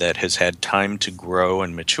business that has had time to grow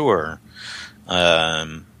and mature.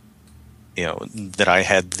 That I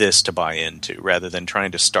had this to buy into rather than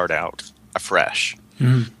trying to start out afresh.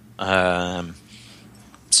 Mm-hmm.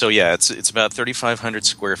 So yeah, it's about 3,500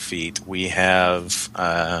 square feet. We have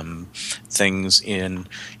things in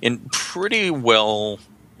pretty well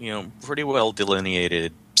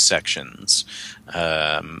delineated sections.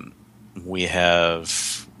 We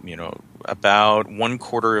have about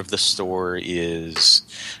 1/4 of the store is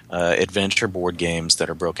adventure board games that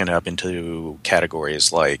are broken up into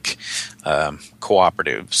categories like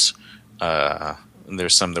cooperatives.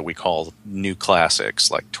 There's some that we call new classics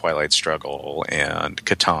like Twilight Struggle and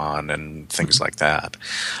Catan and things like that.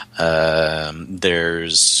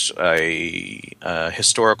 There's a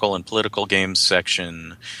historical and political games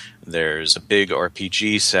section. There's a big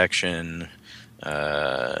RPG section,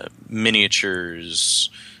 miniatures,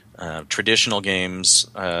 traditional games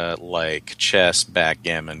like chess,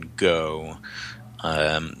 backgammon, Go.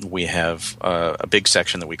 We have a big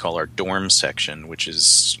section that we call our dorm section, which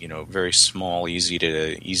is very small, easy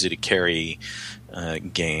to carry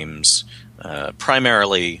games,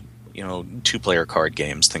 primarily 2-player card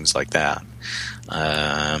games, things like that.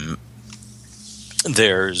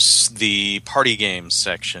 There's the party games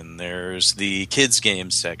section. There's the kids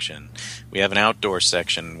games section. We have an outdoor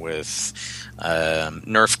section with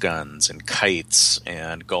Nerf guns and kites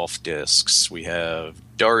and golf discs. We have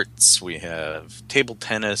darts. We have table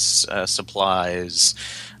tennis supplies.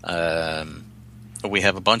 We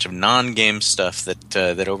have a bunch of non-game stuff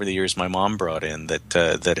that over the years my mom brought in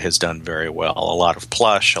that has done very well. A lot of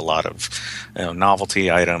plush, a lot of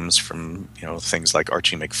novelty items from things like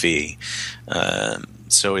Archie McPhee.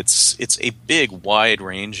 So it's a big,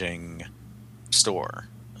 wide-ranging store.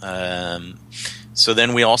 So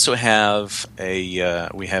then we also have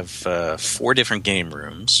 4 different game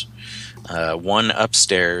rooms, 1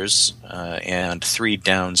 upstairs and 3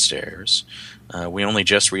 downstairs. We only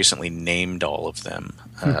just recently named all of them.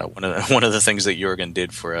 One of the things that Jürgen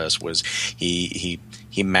did for us was he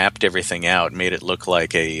mapped everything out, made it look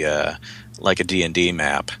like a D&D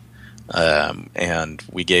map, and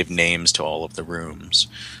we gave names to all of the rooms.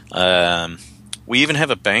 We even have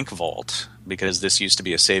a bank vault because this used to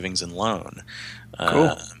be a savings and loan.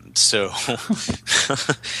 Cool. So,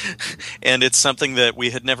 and it's something that we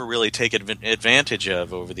had never really taken advantage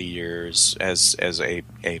of over the years as a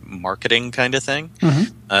marketing kind of thing.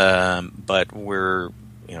 Mm-hmm. But we're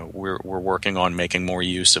we're working on making more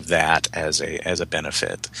use of that as a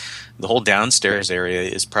benefit. The whole downstairs area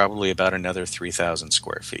is probably about another 3,000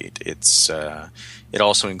 square feet. It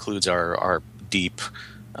also includes our deep,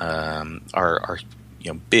 our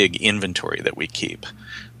big inventory that we keep,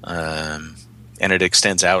 and it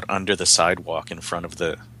extends out under the sidewalk in front of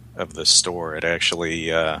the store. It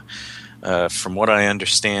actually, from what I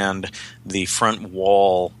understand, the front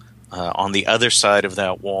wall. On the other side of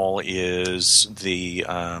that wall is the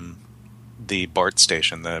BART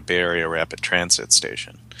station, the Bay Area Rapid Transit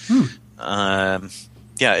Station. It's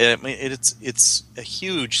a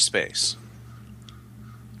huge space.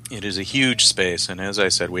 It is a huge space, and as I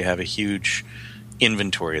said, we have a huge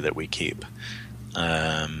inventory that we keep,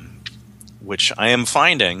 which I am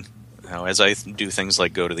finding, as I do things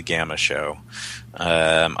like go to the Gamma show,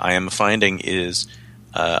 I am finding is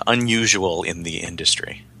unusual in the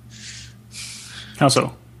industry. How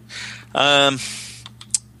so?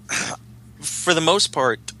 For the most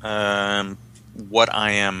part, what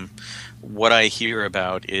I hear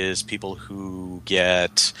about is people who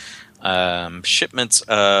get shipments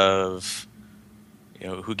of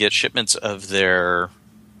their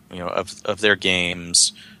of their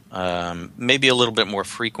games, maybe a little bit more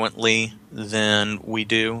frequently than we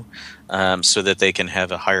do, so that they can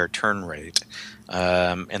have a higher turn rate,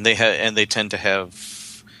 and they tend to have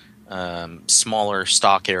smaller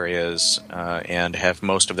stock areas and have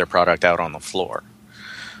most of their product out on the floor.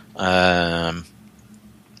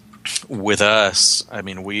 With us, I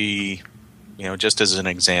mean, we, just as an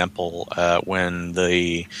example, when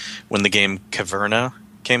the game Caverna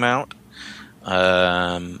came out,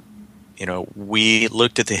 we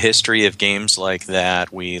looked at the history of games like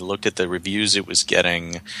that. We looked at the reviews it was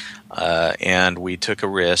getting, and we took a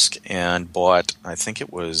risk and bought, I think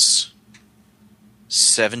it was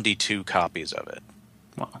 72 copies of it.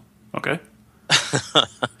 Wow. Okay.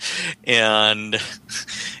 and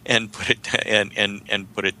put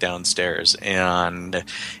it downstairs, and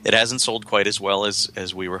it hasn't sold quite as well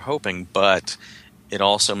as we were hoping, but it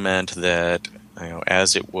also meant that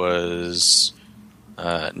as it was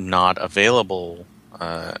not available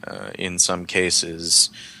in some cases,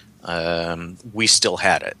 we still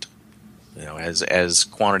had it. As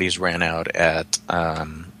quantities ran out at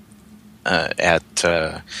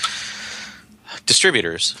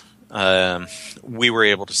distributors, we were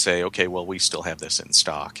able to say, okay, well, we still have this in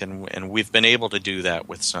stock, and we've been able to do that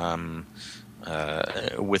with some,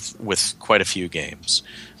 with quite a few games.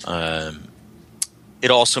 It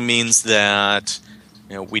also means that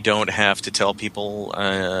we don't have to tell people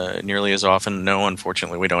nearly as often, no,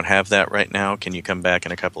 unfortunately, we don't have that right now. Can you come back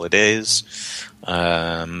in a couple of days?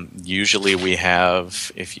 Usually we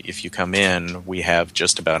have, if you come in, we have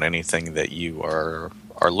just about anything that you are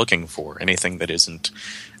looking for, anything that isn't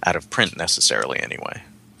out of print necessarily anyway.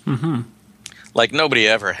 Mm-hmm. Like nobody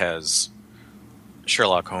ever has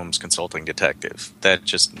Sherlock Holmes Consulting Detective. That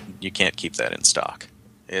just, you can't keep that in stock.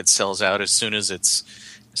 It sells out as soon as it's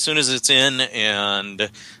in, and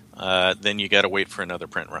then you got to wait for another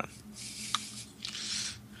print run.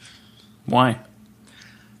 Why?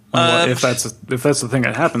 If that's the thing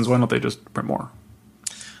that happens, why don't they just print more?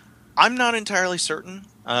 I'm not entirely certain.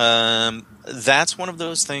 That's one of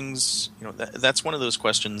those things. That's one of those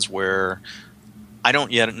questions where I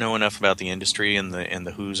don't yet know enough about the industry and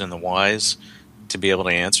the who's and the whys to be able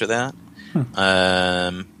to answer that.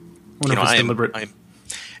 Wonder if it's deliberate.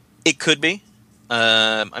 It could be.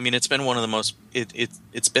 I mean, it's been one of the most.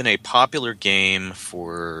 It's been a popular game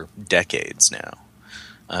for decades now,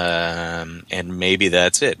 and maybe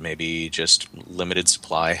that's it. Maybe just limited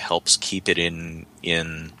supply helps keep it in.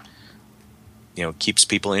 Keeps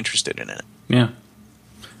people interested in it. Yeah,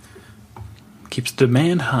 keeps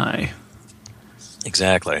demand high.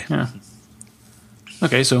 Exactly. Yeah.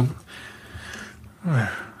 Okay, so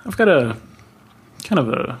I've got a kind of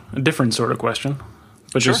a different sort of question,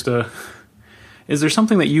 but sure. just is there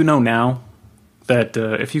something that you know now that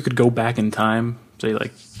if you could go back in time, say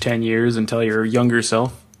like 10 years, and tell your younger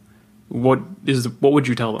self, what would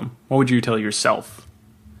you tell them? What would you tell yourself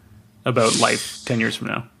about life 10 years from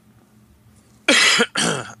now?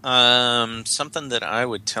 Something that I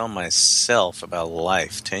would tell myself about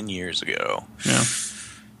life 10 years ago. Yeah.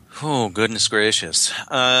 Oh, goodness gracious.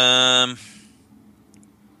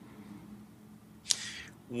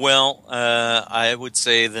 Well, I would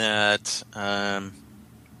say that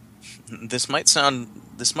this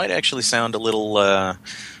might actually sound a little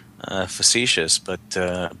facetious, but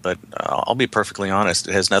I'll be perfectly honest.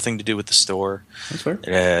 It has nothing to do with the store. That's fair.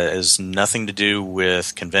 It has nothing to do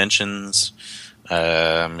with conventions.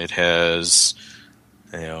 It has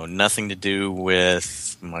nothing to do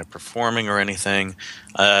with my performing or anything.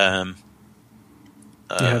 You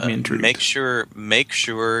have me intrigued. Make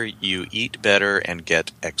sure you eat better and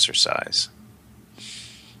get exercise.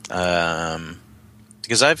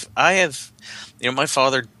 Because I have, my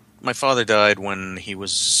father died when he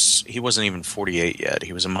wasn't even 48 yet.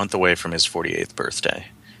 He was a month away from his 48th birthday,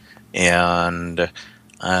 and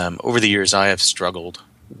over the years I have struggled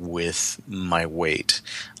with my weight,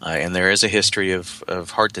 and there is a history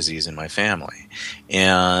of heart disease in my family,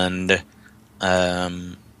 and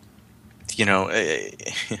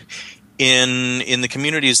in the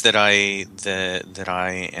communities that I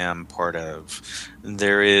am part of,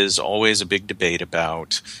 there is always a big debate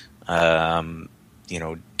about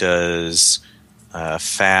does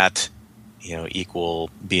fat equal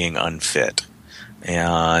being unfit,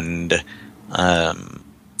 and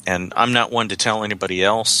I'm not one to tell anybody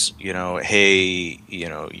else, hey,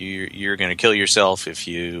 you're going to kill yourself if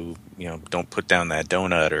you don't put down that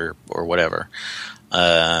donut or whatever.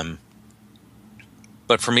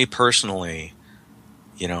 But for me personally,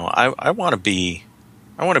 I want to be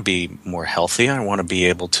more healthy. I want to be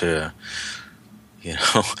able to,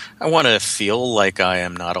 I want to feel like I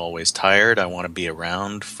am not always tired. I want to be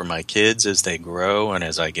around for my kids as they grow and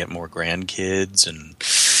as I get more grandkids, and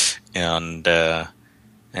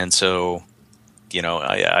so,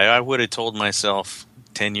 I would have told myself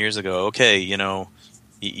 10 years ago, okay,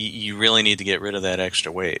 you really need to get rid of that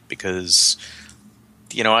extra weight, because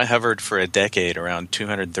I hovered for a decade around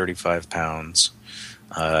 235 pounds.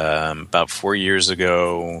 About 4 years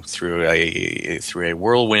ago, through a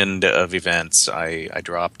whirlwind of events, I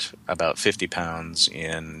dropped about 50 pounds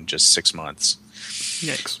in just 6 months.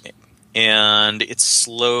 Yikes. And it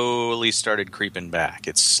slowly started creeping back.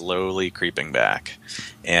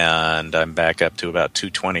 And I'm back up to about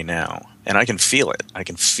 220 now. And I can feel it. I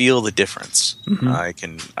can feel the difference. Mm-hmm.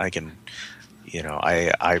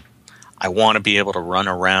 I want to be able to run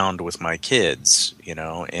around with my kids,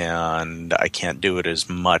 and I can't do it as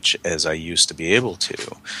much as I used to be able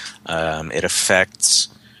to. It affects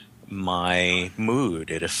my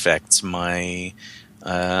mood. It affects my,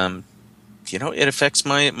 it affects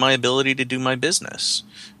my ability to do my business.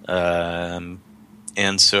 And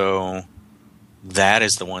so that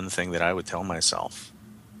is the one thing that I would tell myself.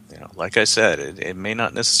 Like I said, it may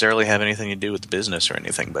not necessarily have anything to do with the business or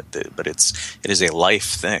anything, but it is a life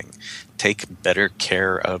thing. Take better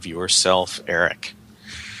care of yourself, Eric.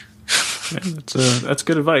 That's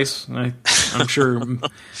good advice. I'm sure,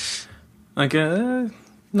 not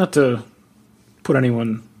to put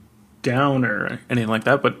anyone down or anything like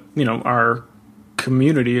that, but our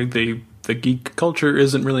community, the geek culture,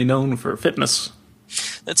 isn't really known for fitness.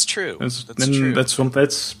 That's true. That's true.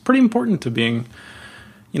 That's pretty important to being,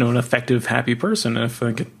 an effective, happy person. I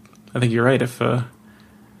think you're right. If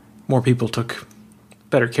more people took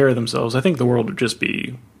better care of themselves, I think the world would just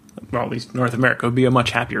be, well, at least North America would be a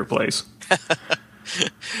much happier place.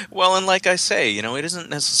 Well, and like I say, it isn't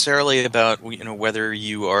necessarily about whether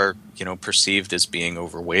you are perceived as being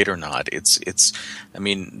overweight or not.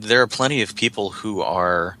 There are plenty of people who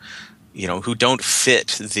are who don't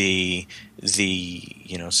fit the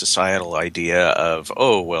societal idea of,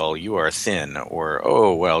 oh, well, you are thin, or,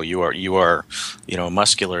 oh, well, you are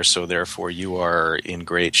muscular, so therefore you are in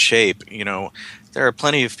great shape. There are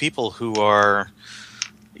plenty of people who are,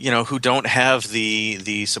 who don't have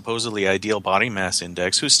the supposedly ideal body mass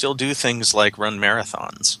index, who still do things like run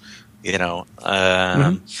marathons.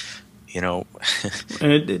 And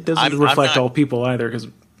it doesn't reflect all people either, because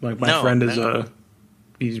my friend is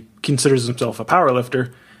he considers himself a power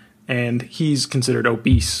lifter, and he's considered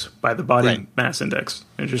obese by the body mass index.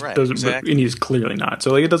 It just doesn't, exactly. And he's clearly not.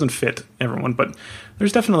 So it doesn't fit everyone. But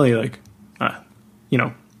there's definitely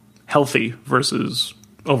healthy versus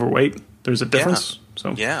overweight. There's a difference.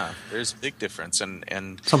 So yeah, there's a big difference, and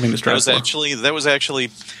something to strive for. That was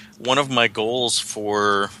actually one of my goals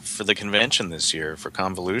for the convention this year for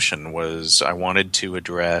Convolution. Was I wanted to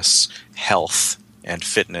address health and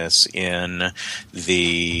fitness in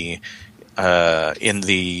the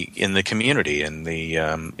community, in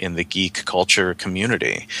the geek culture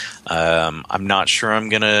community. I'm not sure I'm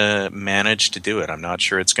going to manage to do it. I'm not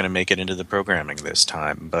sure it's going to make it into the programming this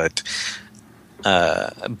time, but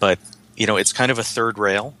it's kind of a third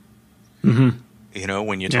rail. Mm-hmm.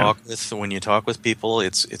 When you talk with people,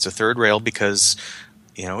 it's a third rail, because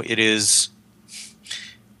it is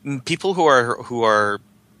people who are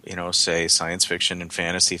say science fiction and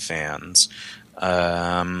fantasy fans,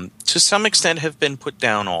 to some extent have been put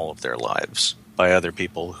down all of their lives by other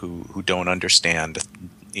people who don't understand,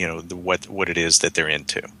 what it is that they're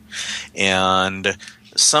into. And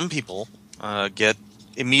some people get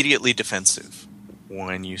immediately defensive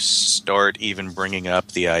when you start even bringing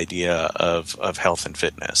up the idea of health and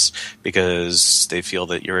fitness, because they feel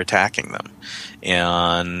that you're attacking them.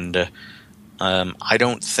 And I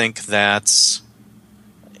don't think that's,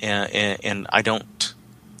 and I don't,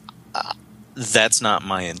 that's not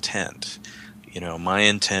my intent. My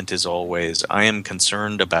intent is always, I am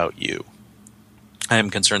concerned about you. I am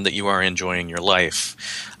concerned that you are enjoying your life.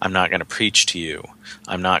 I'm not going to preach to you.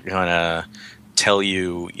 I'm not going to tell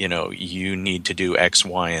you, you need to do X,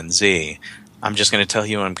 Y, and Z. I'm just going to tell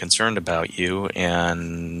you I'm concerned about you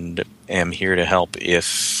and am here to help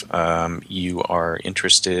if you are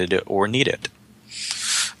interested or need it.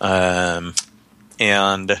 And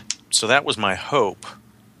so that was my hope,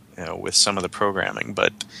 with some of the programming,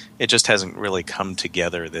 but it just hasn't really come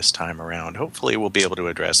together this time around. Hopefully we'll be able to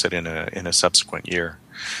address it in a subsequent year.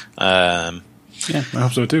 Yeah, I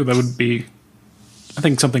hope so too. That would be, I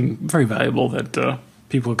think, something very valuable that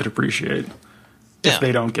people could appreciate if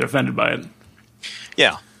they don't get offended by it.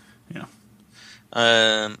 Yeah. Yeah.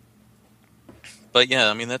 But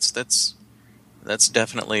yeah, I mean that's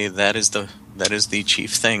definitely that is the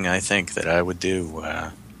chief thing I think that I would do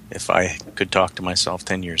if I could talk to myself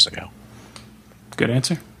 10 years ago. Good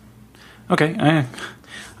answer. Okay, I'm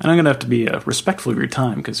going to have to be respectful of your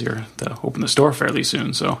time because you're to open the store fairly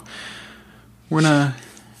soon. So we're gonna.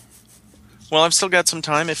 Well, I've still got some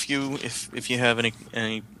time. If you have any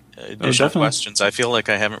additional questions, I feel like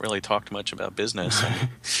I haven't really talked much about business.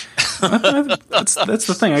 That's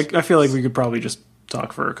the thing. I feel like we could probably just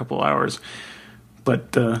talk for a couple of hours,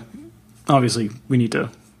 but obviously we need to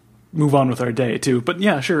move on with our day too. But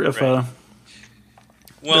yeah, sure. If right.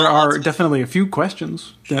 There are definitely a few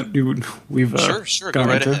questions that we've sure. gone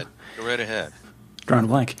Go right into. ahead. Go right ahead. Drawing a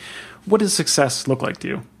blank. What does success look like to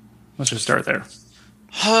you? Let's just start there.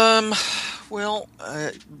 Well,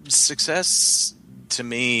 success to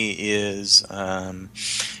me is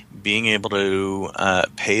being able to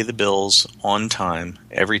pay the bills on time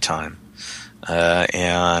every time,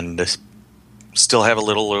 and still have a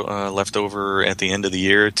little left over at the end of the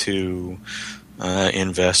year to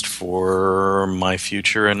invest for my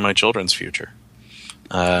future and my children's future.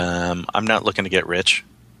 I'm not looking to get rich.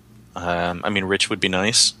 I mean, rich would be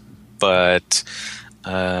nice, but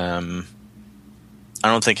I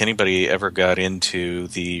don't think anybody ever got into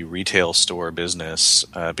the retail store business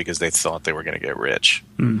because they thought they were going to get rich.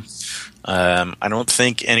 I don't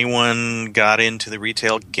think anyone got into the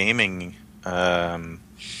retail gaming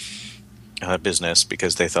business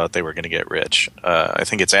because they thought they were going to get rich. I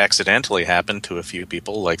think it's accidentally happened to a few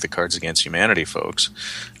people, like the Cards Against Humanity folks.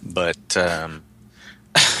 But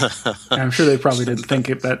I'm sure they probably didn't think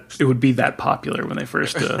that it would be that popular when they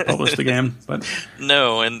first published the game. But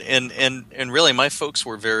no, and really, my folks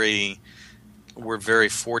were very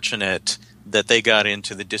fortunate that they got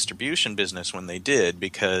into the distribution business when they did,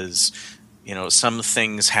 because some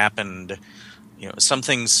things happened. Some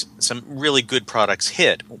really good products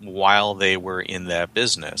hit while they were in that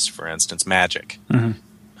business. For instance, Magic.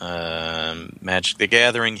 Mm-hmm. Magic the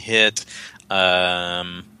Gathering hit.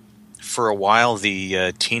 For a while,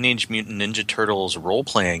 the Teenage Mutant Ninja Turtles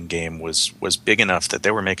role-playing game was big enough that they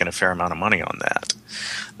were making a fair amount of money on that.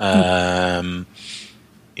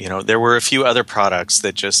 There were a few other products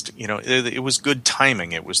that just, it was good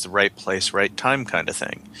timing. It was the right place, right time kind of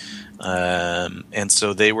thing. And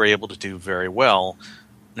so they were able to do very well.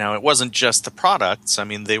 Now, it wasn't just the products. I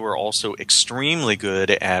mean, they were also extremely good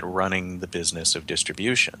at running the business of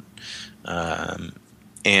distribution. When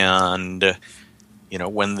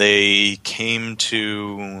they came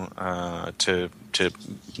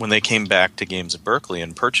when they came back to Games at Berkeley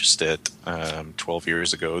and purchased it 12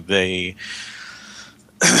 years ago, they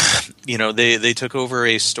they took over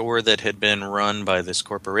a store that had been run by this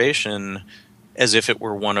corporation as if it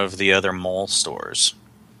were one of the other mall stores.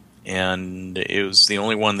 And it was the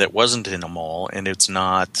only one that wasn't in a mall, and it's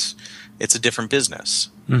a different business.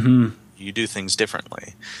 Mm-hmm. You do things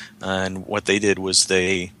differently. And what they did was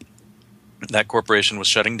that corporation was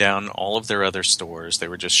shutting down all of their other stores. They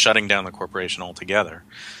were just shutting down the corporation altogether.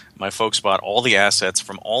 My folks bought all the assets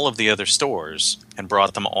from all of the other stores and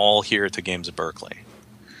brought them all here to Games at Berkeley.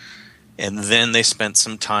 And then they spent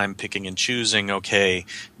some time picking and choosing, okay,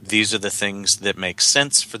 these are the things that make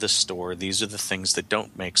sense for the store. These are the things that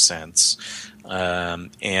don't make sense.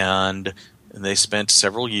 And they spent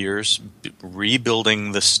several years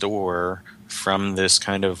rebuilding the store from this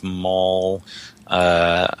kind of mall,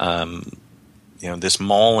 this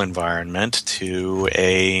mall environment to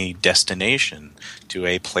a destination, to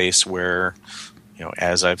a place where,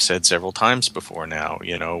 as I've said several times before now,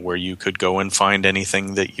 where you could go and find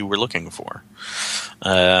anything that you were looking for.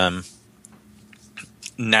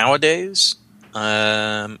 Nowadays,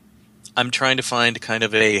 I'm trying to find kind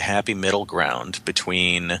of a happy middle ground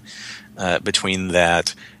between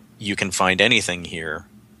that you can find anything here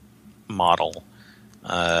model,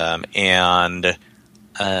 and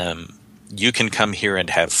you can come here and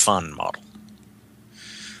have fun model.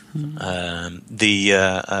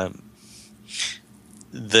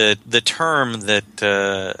 The term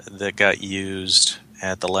that got used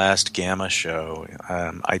at the last Gamma show,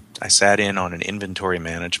 I sat in on an inventory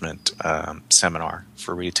management seminar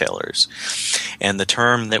for retailers, and the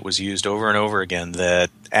term that was used over and over again that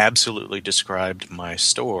absolutely described my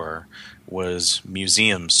store was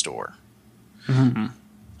museum store.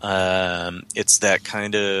 Mm-hmm. It's that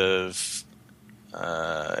kind of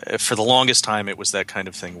for the longest time, it was that kind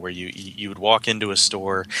of thing where you would walk into a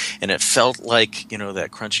store and it felt like, that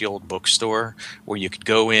crunchy old bookstore where you could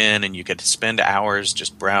go in and you could spend hours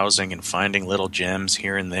just browsing and finding little gems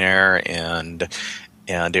here and there, and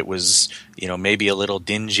it was, maybe a little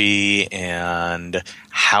dingy, and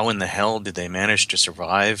how in the hell did they manage to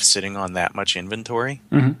survive sitting on that much inventory?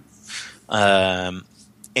 Mm-hmm.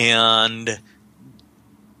 And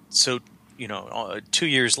so, 2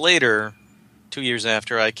 years later, 2 years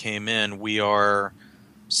after I came in, we are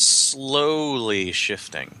slowly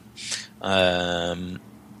shifting.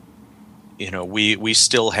 We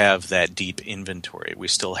still have that deep inventory. We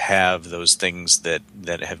still have those things that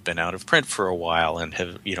have been out of print for a while, and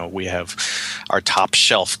we have our top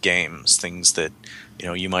shelf games, things that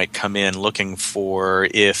you might come in looking for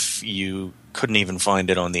if you couldn't even find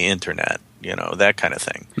it on the internet, that kind of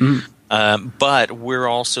thing. Mm. But we're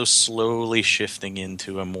also slowly shifting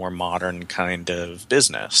into a more modern kind of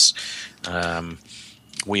business.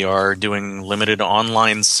 We are doing limited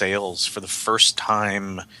online sales for the first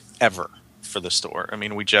time ever for the store. I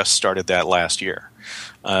mean, we just started that last year.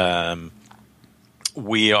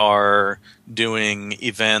 We are doing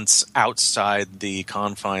events outside the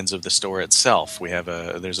confines of the store itself.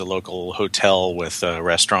 There's a local hotel with a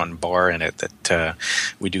restaurant and bar in it that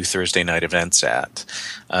we do Thursday night events at.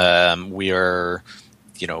 We are,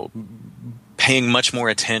 paying much more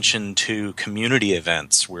attention to community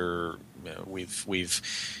events. We're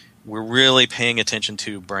really paying attention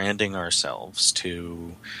to branding ourselves,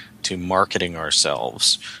 to marketing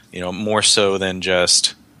ourselves, more so than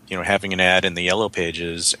just having an ad in the yellow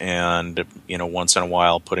pages and, once in a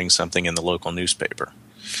while putting something in the local newspaper.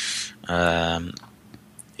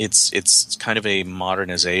 It's kind of a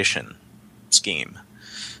modernization scheme,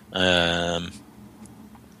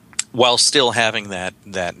 while still having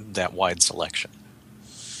that wide selection.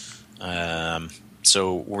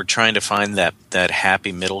 So we're trying to find that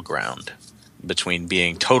happy middle ground between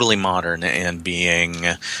being totally modern and being,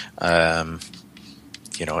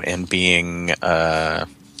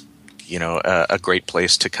 a great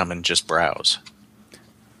place to come and just browse.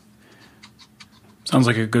 Sounds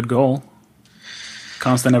like a good goal.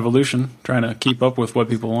 Constant evolution, trying to keep up with what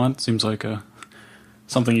people want, seems like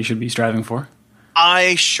something you should be striving for.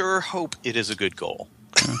 I sure hope it is a good goal.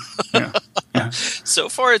 Yeah. So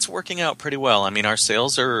far, it's working out pretty well. I mean, our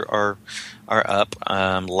sales are up.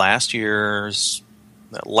 Last year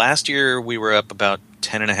we were up about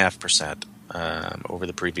 10.5%. Over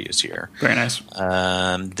the previous year. Very nice.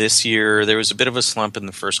 This year, there was a bit of a slump in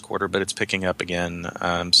the first quarter, but it's picking up again.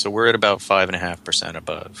 So we're at about 5.5%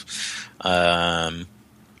 above.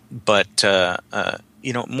 But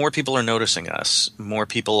more people are noticing us. More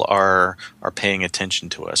people are paying attention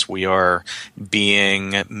to us. We are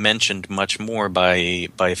being mentioned much more by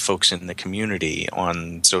folks in the community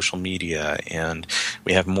on social media, and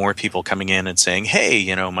we have more people coming in and saying,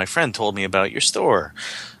 "Hey, my friend told me about your store."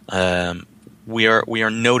 We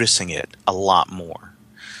are noticing it a lot more.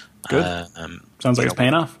 Good. Sounds like it's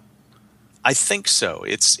paying off. I think so.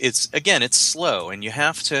 It's slow, and you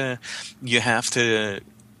have to,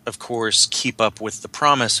 of course, keep up with the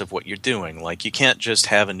promise of what you're doing. Like, you can't just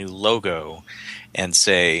have a new logo and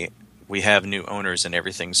say we have new owners and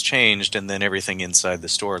everything's changed, and then everything inside the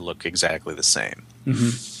store look exactly the same.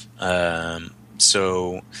 Mm-hmm.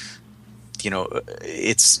 So.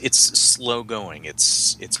 It's slow going.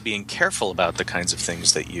 It's being careful about the kinds of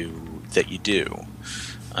things that you do,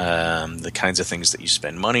 the kinds of things that you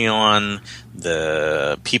spend money on,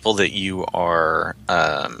 the people that you are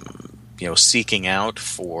seeking out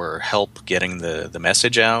for help getting the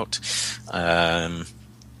message out. I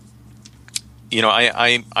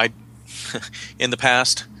in the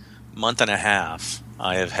past month and a half,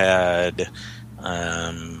 I've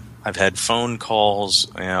had phone calls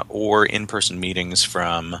or in-person meetings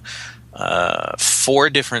from 4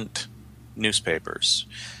 different newspapers,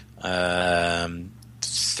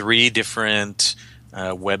 3 different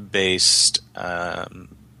web-based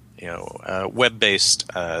web-based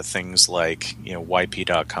things like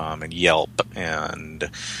YP.com and Yelp and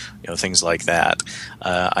things like that.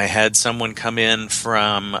 I had someone come in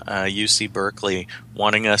from UC Berkeley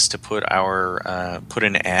wanting us to put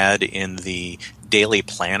an ad in the daily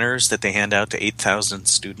planners that they hand out to 8,000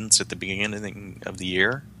 students at the beginning of the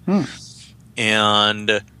year.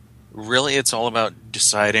 And really, it's all about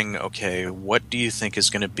deciding, okay, what do you think is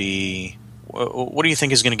going to get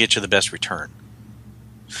you the best return?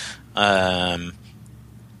 What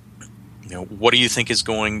do you think is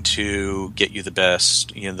going to get you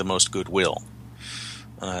the most goodwill?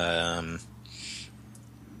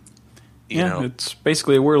 It's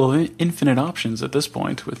basically a world of infinite options at this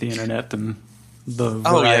point with the internet and the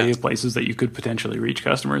variety of places that you could potentially reach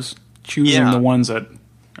customers. Choosing the ones that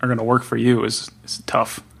are going to work for you is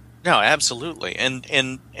tough. No, absolutely.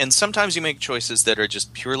 And sometimes you make choices that are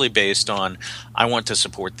just purely based on, I want to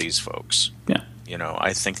support these folks. Yeah.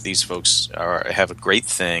 I think these folks have a great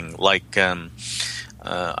thing. Like, I'm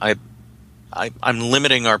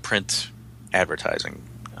limiting our print advertising.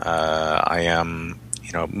 I am,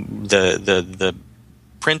 the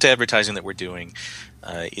print advertising that we're doing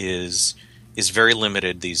is very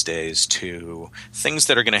limited these days to things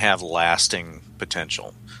that are going to have lasting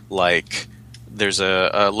potential. Like, there's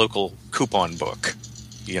a local coupon book.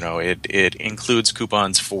 It includes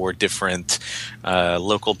coupons for different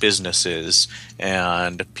local businesses,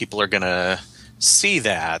 and people are going to see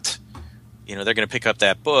that. They're going to pick up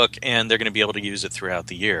that book, and they're going to be able to use it throughout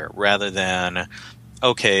the year, rather than,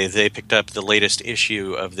 okay, they picked up the latest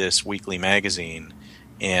issue of this weekly magazine,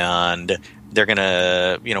 and they're going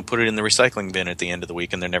to, put it in the recycling bin at the end of the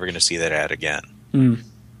week, and they're never going to see that ad again.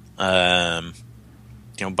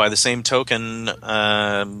 By the same token,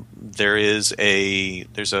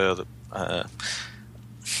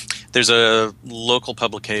 there's a local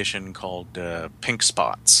publication called Pink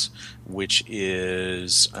Spots, which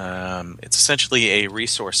is it's essentially a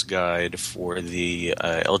resource guide for the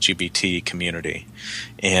LGBT community,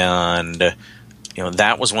 and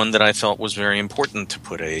that was one that I felt was very important to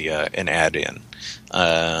put an ad in,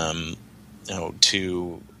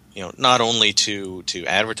 to not only to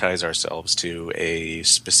advertise ourselves to a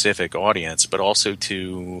specific audience, but also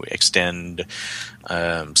to extend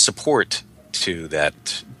support to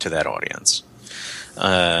that audience.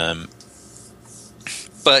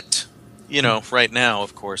 But right now,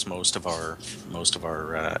 of course, most of our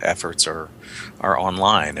efforts are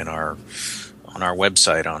online and on our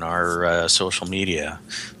website, on our social media.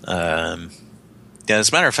 As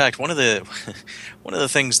a matter of fact, one of the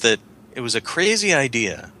things that it was a crazy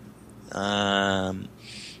idea. I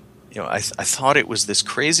thought it was this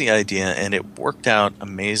crazy idea, and it worked out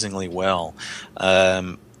amazingly well.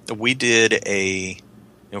 We did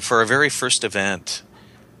for our very first event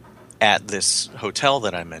at this hotel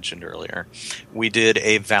that I mentioned earlier, we did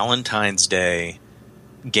a Valentine's Day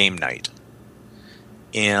game night.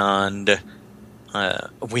 And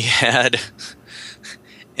we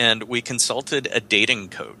consulted a dating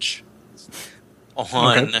coach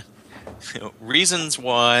on reasons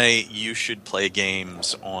why you should play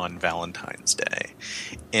games on Valentine's Day.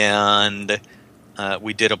 And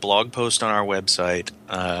we did a blog post on our website,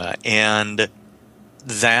 and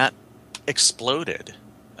that exploded.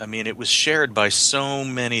 I mean, it was shared by so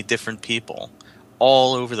many different people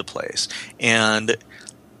all over the place. And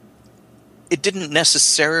it didn't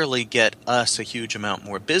necessarily get us a huge amount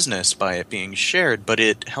more business by it being shared, but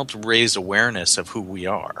it helped raise awareness of who we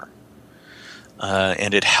are.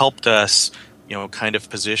 And it helped us, kind of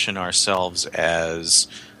position ourselves as,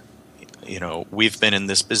 we've been in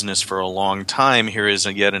this business for a long time. Here is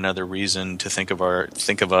yet another reason to think of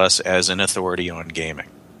us as an authority on gaming.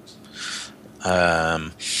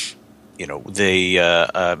 They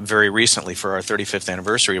very recently, for our 35th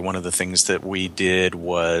anniversary, one of the things that we did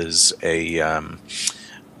was I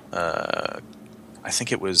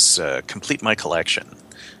think it was Complete My Collection,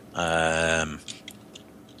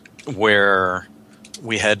 where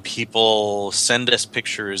we had people send us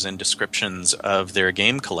pictures and descriptions of their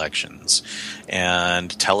game collections and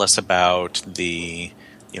tell us about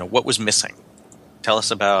what was missing. Tell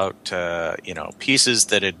us about pieces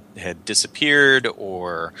that had disappeared,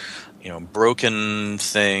 or broken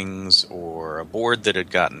things, or a board that had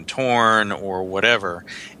gotten torn, or whatever,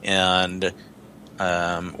 and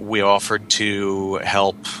we offered to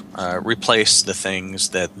help replace the things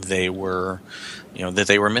that they were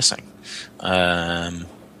missing.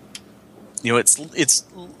 It's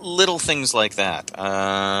little things like that.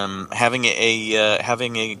 Having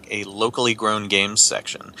a locally grown games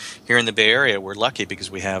section here in the Bay Area, we're lucky because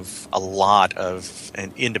we have a lot of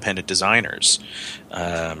independent designers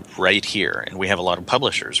right here, and we have a lot of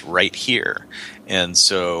publishers right here, and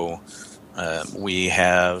so we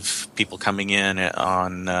have people coming in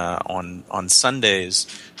on Sundays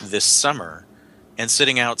this summer and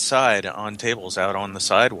sitting outside on tables out on the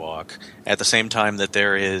sidewalk at the same time that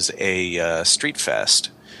there is a street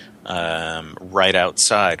fest right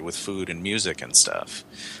outside with food and music and stuff.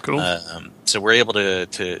 Cool. So we're able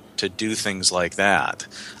to do things like that.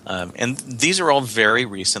 And these are all very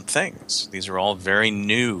recent things. These are all very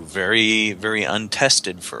new, very, very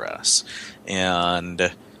untested for us.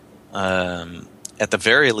 And at the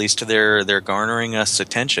very least, they're garnering us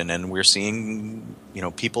attention, and we're seeing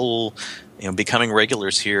people becoming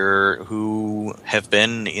regulars here who have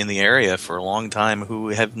been in the area for a long time who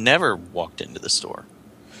have never walked into the store.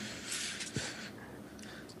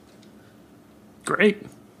 Great.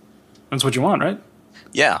 That's what you want, right?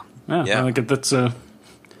 Yeah. I think that's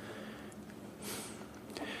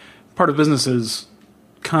part of business is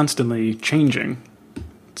constantly changing.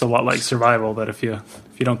 It's a lot like survival, that if you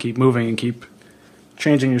don't keep moving and keep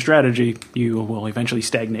changing your strategy, you will eventually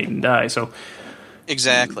stagnate and die. So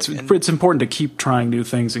exactly, it's important to keep trying new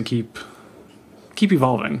things and keep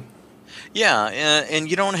evolving. Yeah, and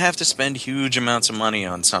you don't have to spend huge amounts of money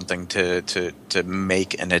on something to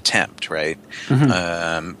make an attempt, right?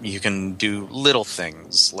 Mm-hmm. You can do little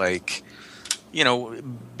things like,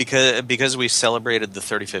 because we celebrated the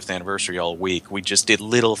 35th anniversary all week, we just did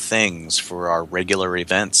little things for our regular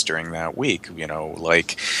events during that week.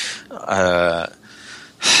 Like the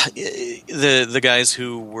guys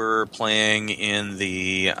who were playing in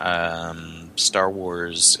the Star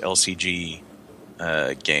Wars LCG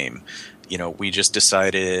game. We just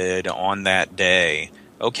decided on that day,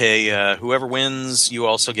 okay, whoever wins, you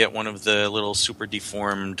also get one of the little super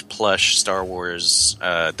deformed plush Star Wars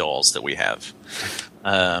dolls that we have.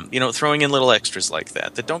 Throwing in little extras like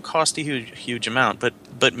that don't cost a huge amount, but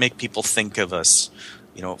make people think of us,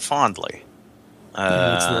 fondly.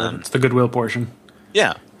 It's the goodwill portion.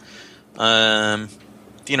 Yeah.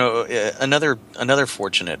 Another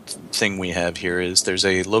fortunate thing we have here is there's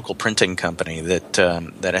a local printing company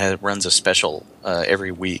that runs a special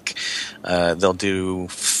every week. They'll do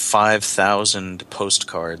 5,000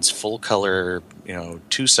 postcards, full color,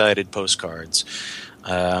 two-sided postcards,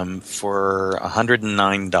 for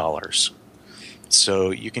 $109.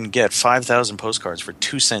 So you can get 5,000 postcards for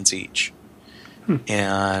 2 cents each.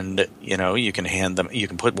 And you can hand them. You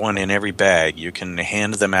can put one in every bag. You can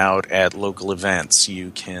hand them out at local events.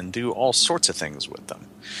 You can do all sorts of things with them.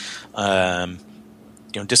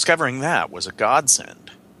 Discovering that was a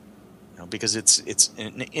godsend. Because it's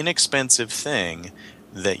an inexpensive thing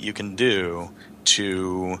that you can do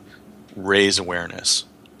to raise awareness.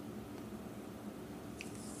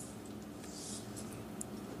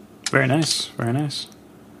 Very nice. Very nice.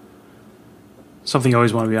 Something you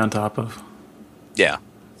always want to be on top of. Yeah.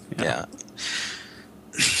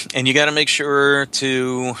 And you got to make sure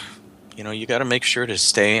to,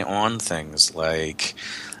 stay on things like,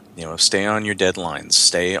 stay on your deadlines,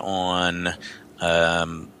 stay on,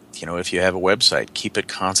 if you have a website, keep it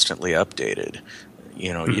constantly updated.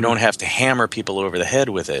 Mm-hmm. You don't have to hammer people over the head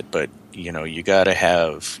with it, but, you got to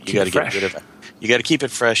keep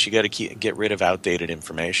it fresh. You got to get rid of outdated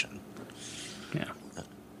information. Yeah.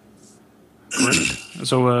 Great.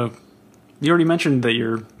 So, you already mentioned that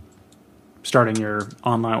you're starting your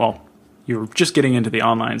online. Well, you're just getting into the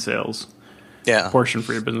online sales portion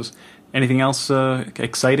for your business. Anything else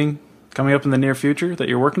exciting coming up in the near future that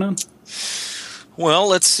you're working on? Well,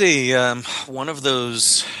 let's see. One of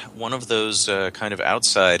those kind of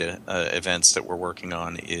outside events that we're working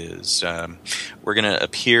on is we're going to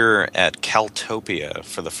appear at Caltopia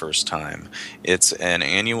for the first time. It's an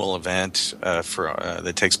annual event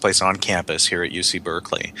that takes place on campus here at UC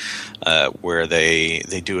Berkeley, where they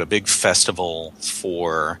do a big festival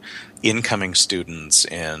for incoming students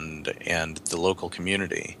and the local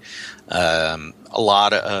community. A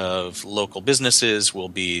lot of local businesses will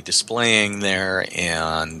be displaying there,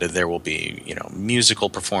 and there will be, musical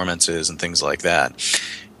performances and things like that.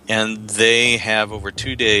 And they have, over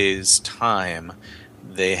 2 days' time,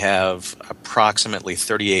 they have approximately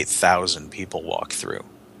 38,000 people walk through.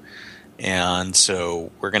 And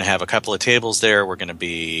so we're going to have a couple of tables there. We're going to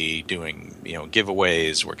be doing,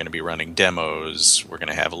 giveaways. We're going to be running demos. We're going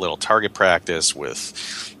to have a little target practice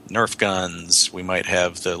with Nerf guns. We might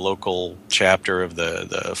have the local chapter of the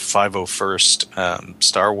 501st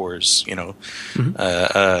Star Wars,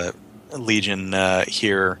 Legion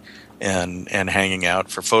here and hanging out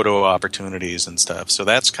for photo opportunities and stuff. So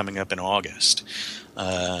that's coming up in August.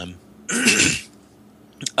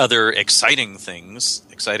 Other exciting things,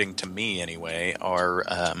 exciting to me anyway, are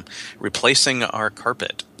replacing our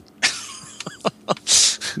carpet.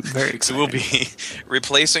 Very exciting. We'll be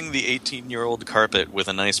replacing the 18-year-old carpet with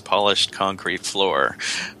a nice polished concrete floor.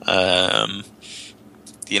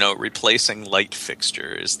 Replacing light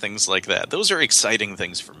fixtures, things like that. Those are exciting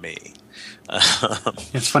things for me.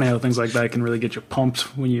 It's funny how things like that can really get you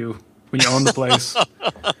pumped when you own the place.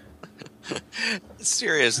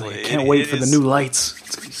 Seriously, I can't wait for the new lights.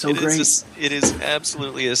 It's going to be so great. It is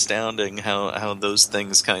absolutely astounding how those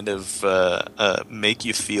things kind of make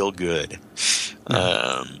you feel good.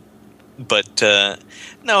 But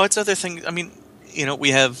no, it's other things. I mean,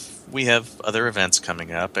 we have other events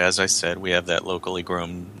coming up. As I said, we have that locally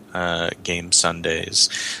grown game Sundays.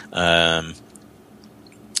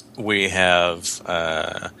 We have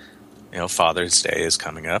Father's Day is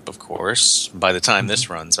coming up, of course. By the time this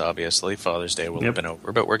runs, obviously, Father's Day will have been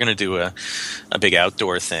over. But we're going to do a big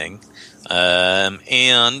outdoor thing. My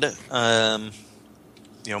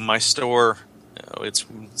store,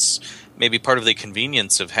 it's maybe part of the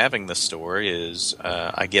convenience of having the store is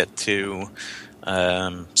I get to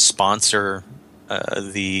sponsor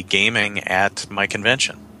the gaming at my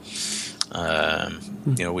convention.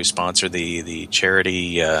 We sponsor the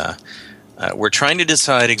charity. We're trying to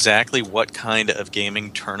decide exactly what kind of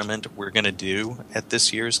gaming tournament we're going to do at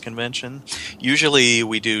this year's convention. Usually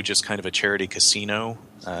we do just kind of a charity casino,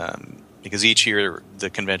 because each year the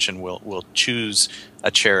convention will choose a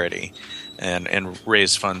charity and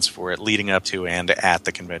raise funds for it leading up to and at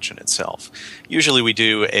the convention itself. Usually we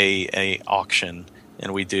do a auction,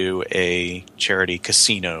 and we do a charity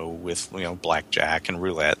casino with blackjack and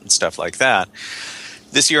roulette and stuff like that.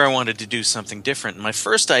 This year I wanted to do something different. My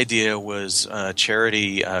first idea was a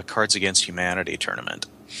charity Cards Against Humanity tournament.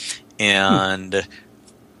 And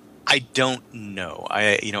I don't know.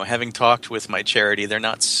 Having talked with my charity, they're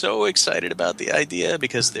not so excited about the idea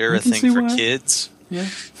because they're a thing for kids.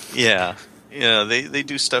 Yeah. They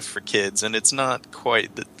do stuff for kids, and it's not quite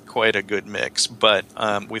a good mix. But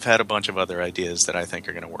we've had a bunch of other ideas that I think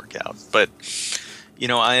are going to work out. But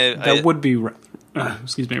that would be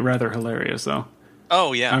rather hilarious, though.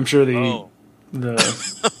 Oh yeah, I'm sure the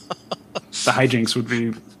hijinks would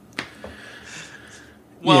be.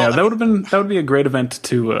 Well, that would be a great event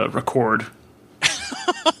to record.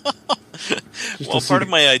 Well, part of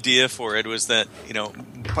my idea for it was that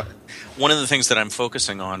one of the things that I'm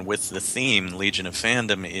focusing on with the theme Legion of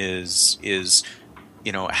Fandom is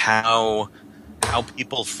how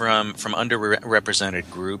people from underrepresented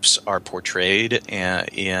groups are portrayed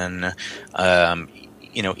in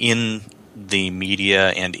the media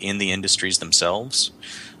and in the industries themselves.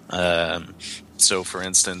 So, for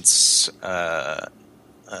instance, how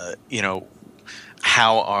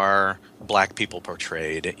are black people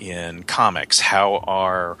portrayed in comics? How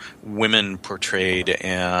are women portrayed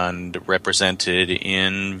and represented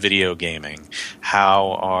in video gaming?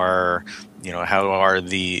 How are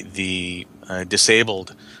the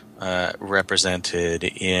disabled represented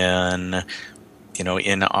in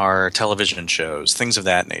our television shows, things of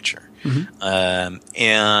that nature. Mm-hmm.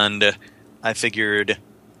 And I figured,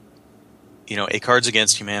 a Cards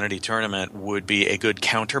Against Humanity tournament would be a good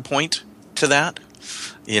counterpoint to that.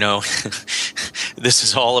 This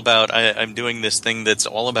is all about, I'm doing this thing that's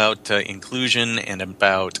all about inclusion and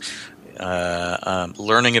about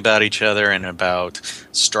learning about each other and about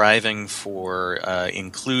striving for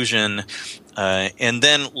inclusion. And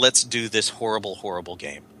then let's do this horrible, horrible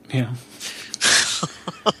game. Yeah.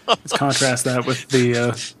 Let's contrast that with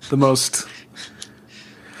the most,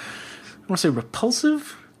 I want to say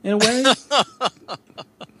repulsive in a way,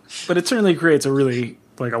 but it certainly creates a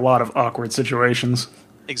lot of awkward situations.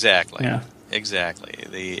 Exactly. Yeah. Exactly.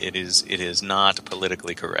 It is not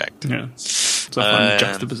politically correct. Yeah. It's a fun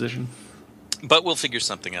juxtaposition. But we'll figure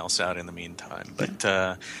something else out in the meantime. But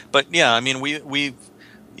yeah, I mean, we've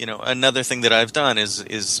another thing that I've done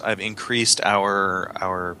is I've increased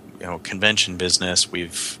our convention business.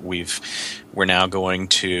 We're now going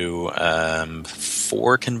to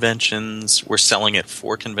 4 conventions. We're selling at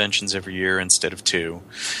 4 conventions every year instead of 2.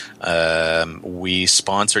 We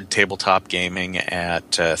sponsored tabletop gaming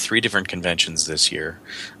at 3 different conventions this year.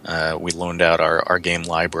 We loaned out our game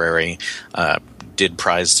library, did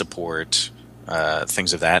prize support,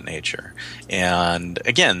 things of that nature. And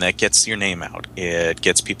again, that gets your name out. It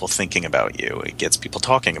gets people thinking about you. It gets people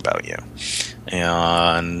talking about you.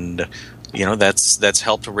 And that's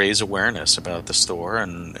helped to raise awareness about the store,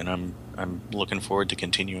 and I'm looking forward to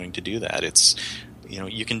continuing to do that. It's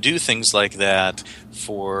you can do things like that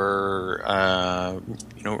for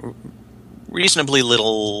reasonably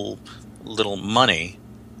little money,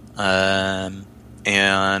 and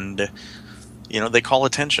they call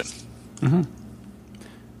attention. Mm-hmm.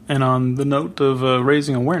 And on the note of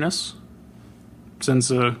raising awareness, since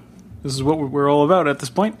this is what we're all about at this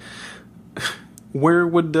point, where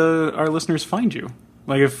would our listeners find you?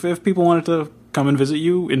 Like, if people wanted to come and visit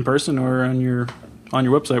you in person or on your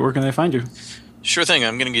website, where can they find you? Sure thing.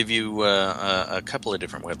 I'm going to give you a couple of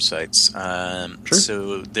different websites. Sure.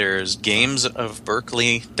 So there's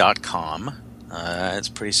gamesofberkeley.com. It's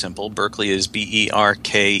pretty simple. Berkeley is Berkeley.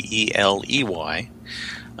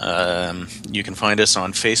 You can find us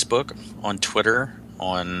on Facebook, on Twitter,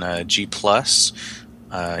 on G+,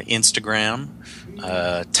 Instagram,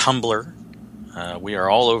 Tumblr. We are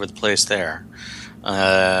all over the place there.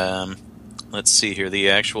 Let's see here. The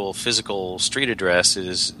actual physical street address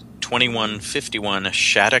is 2151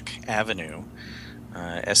 Shattuck Avenue,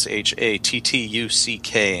 Shattuck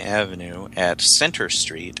Avenue at Center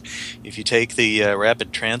Street. If you take the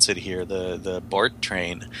rapid transit here, the BART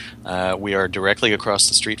train, we are directly across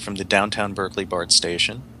the street from the downtown Berkeley BART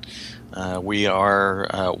station. We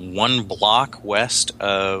are 1 block west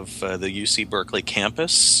of the UC Berkeley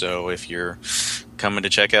campus, so if you're coming to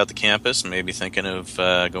check out the campus and maybe thinking of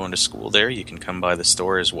going to school there, you can come by the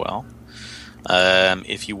store as well.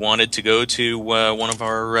 If you wanted to go to one of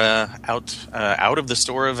our out of the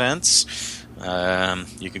store events,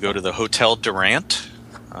 you could go to the Hotel Durant.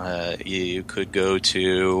 You could go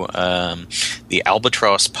to the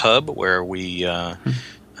Albatross Pub, where we're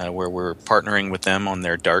partnering with them on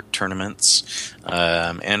their dart tournaments,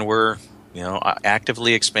 and we're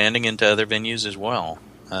actively expanding into other venues as well.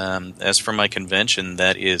 As for my convention,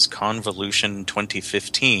 that is Convolution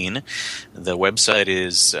 2015. The website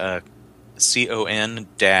is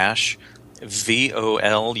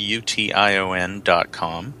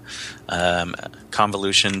con-volution.com.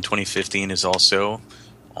 Convolution 2015 is also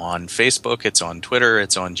on Facebook. It's on Twitter.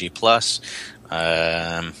 It's on G+.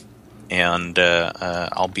 And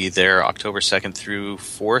I'll be there October 2nd through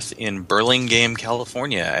 4th in Burlingame,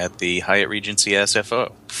 California at the Hyatt Regency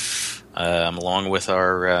SFO. Along with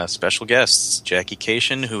our special guests, Jackie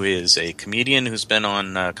Cation, who is a comedian who's been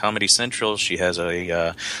on Comedy Central. She has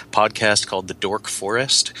a podcast called The Dork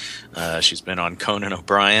Forest. She's been on Conan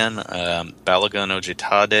O'Brien. Balagun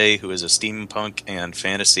Ojitade, who is a steampunk and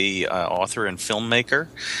fantasy author and filmmaker.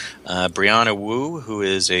 Brianna Wu, who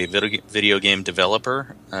is a video game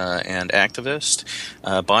developer and activist.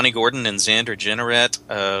 Bonnie Gordon and Xander Jenneret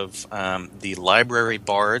of the Library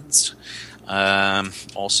Bards.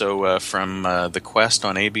 Also from The Quest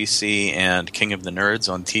on ABC and King of the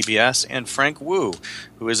Nerds on TBS, and Frank Wu,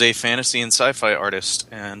 who is a fantasy and sci-fi artist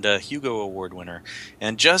and Hugo Award winner.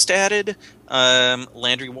 And just added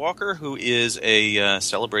Landry Walker, who is a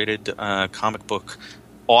celebrated comic book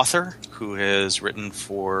author who has written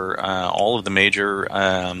for all of the major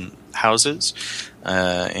houses,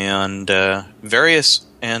 and various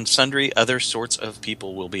and sundry other sorts of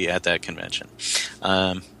people will be at that convention.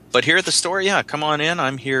 But here at the store, come on in.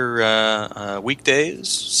 I'm here weekdays,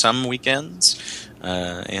 some weekends,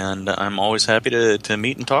 and I'm always happy to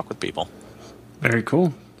meet and talk with people. Very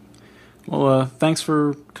cool. Well, thanks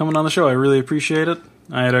for coming on the show. I really appreciate it.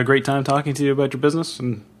 I had a great time talking to you about your business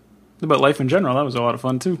and about life in general. That was a lot of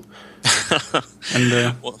fun, too.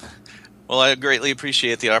 And Well, I greatly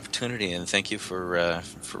appreciate the opportunity, and thank you for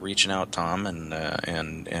reaching out, Tom,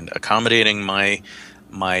 and accommodating my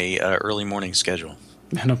early morning schedule.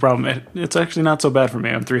 No problem. It's actually not so bad for me.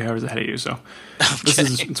 I'm 3 hours ahead of you, so Okay.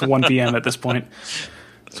 It's 1 p.m. at this point.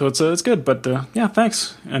 So it's good. But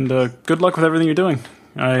thanks, and good luck with everything you're doing.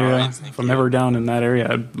 If I'm ever down in that area,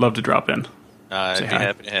 I'd love to drop in. I'd be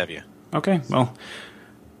happy to have you. Okay, well,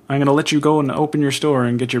 I'm going to let you go and open your store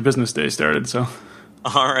and get your business day started. So,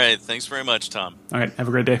 all right. Thanks very much, Tom. All right. Have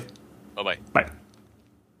a great day. Bye-bye. Bye.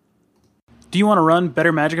 Do you want to run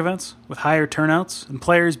better Magic events with higher turnouts and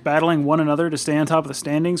players battling one another to stay on top of the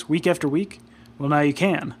standings week after week? Well, now you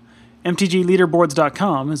can.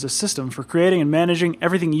 MTGLeaderboards.com is a system for creating and managing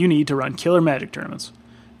everything you need to run killer Magic tournaments.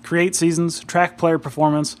 Create seasons, track player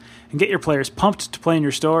performance, and get your players pumped to play in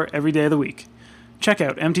your store every day of the week. Check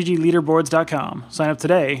out MTGLeaderboards.com, sign up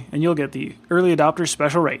today, and you'll get the early adopter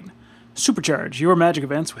special rate. Supercharge your Magic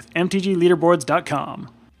events with MTGLeaderboards.com.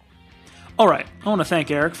 Alright, I want to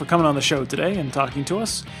thank Eric for coming on the show today and talking to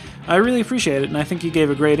us. I really appreciate it, and I think he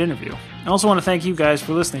gave a great interview. I also want to thank you guys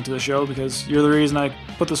for listening to the show, because you're the reason I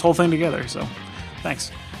put this whole thing together, so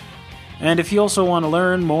thanks. And if you also want to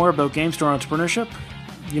learn more about game store entrepreneurship,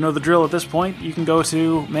 you know the drill at this point. You can go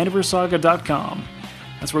to Maniversaga.com.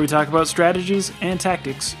 That's where we talk about strategies and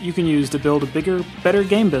tactics you can use to build a bigger, better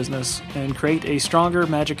game business and create a stronger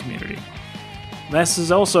Magic community. This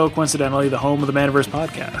is also, coincidentally, the home of the Manaverse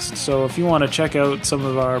podcast, so if you want to check out some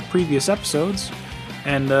of our previous episodes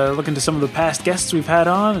and look into some of the past guests we've had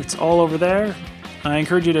on, it's all over there. I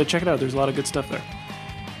encourage you to check it out. There's a lot of good stuff there.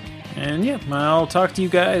 And yeah, I'll talk to you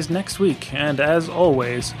guys next week, and as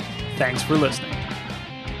always, thanks for listening.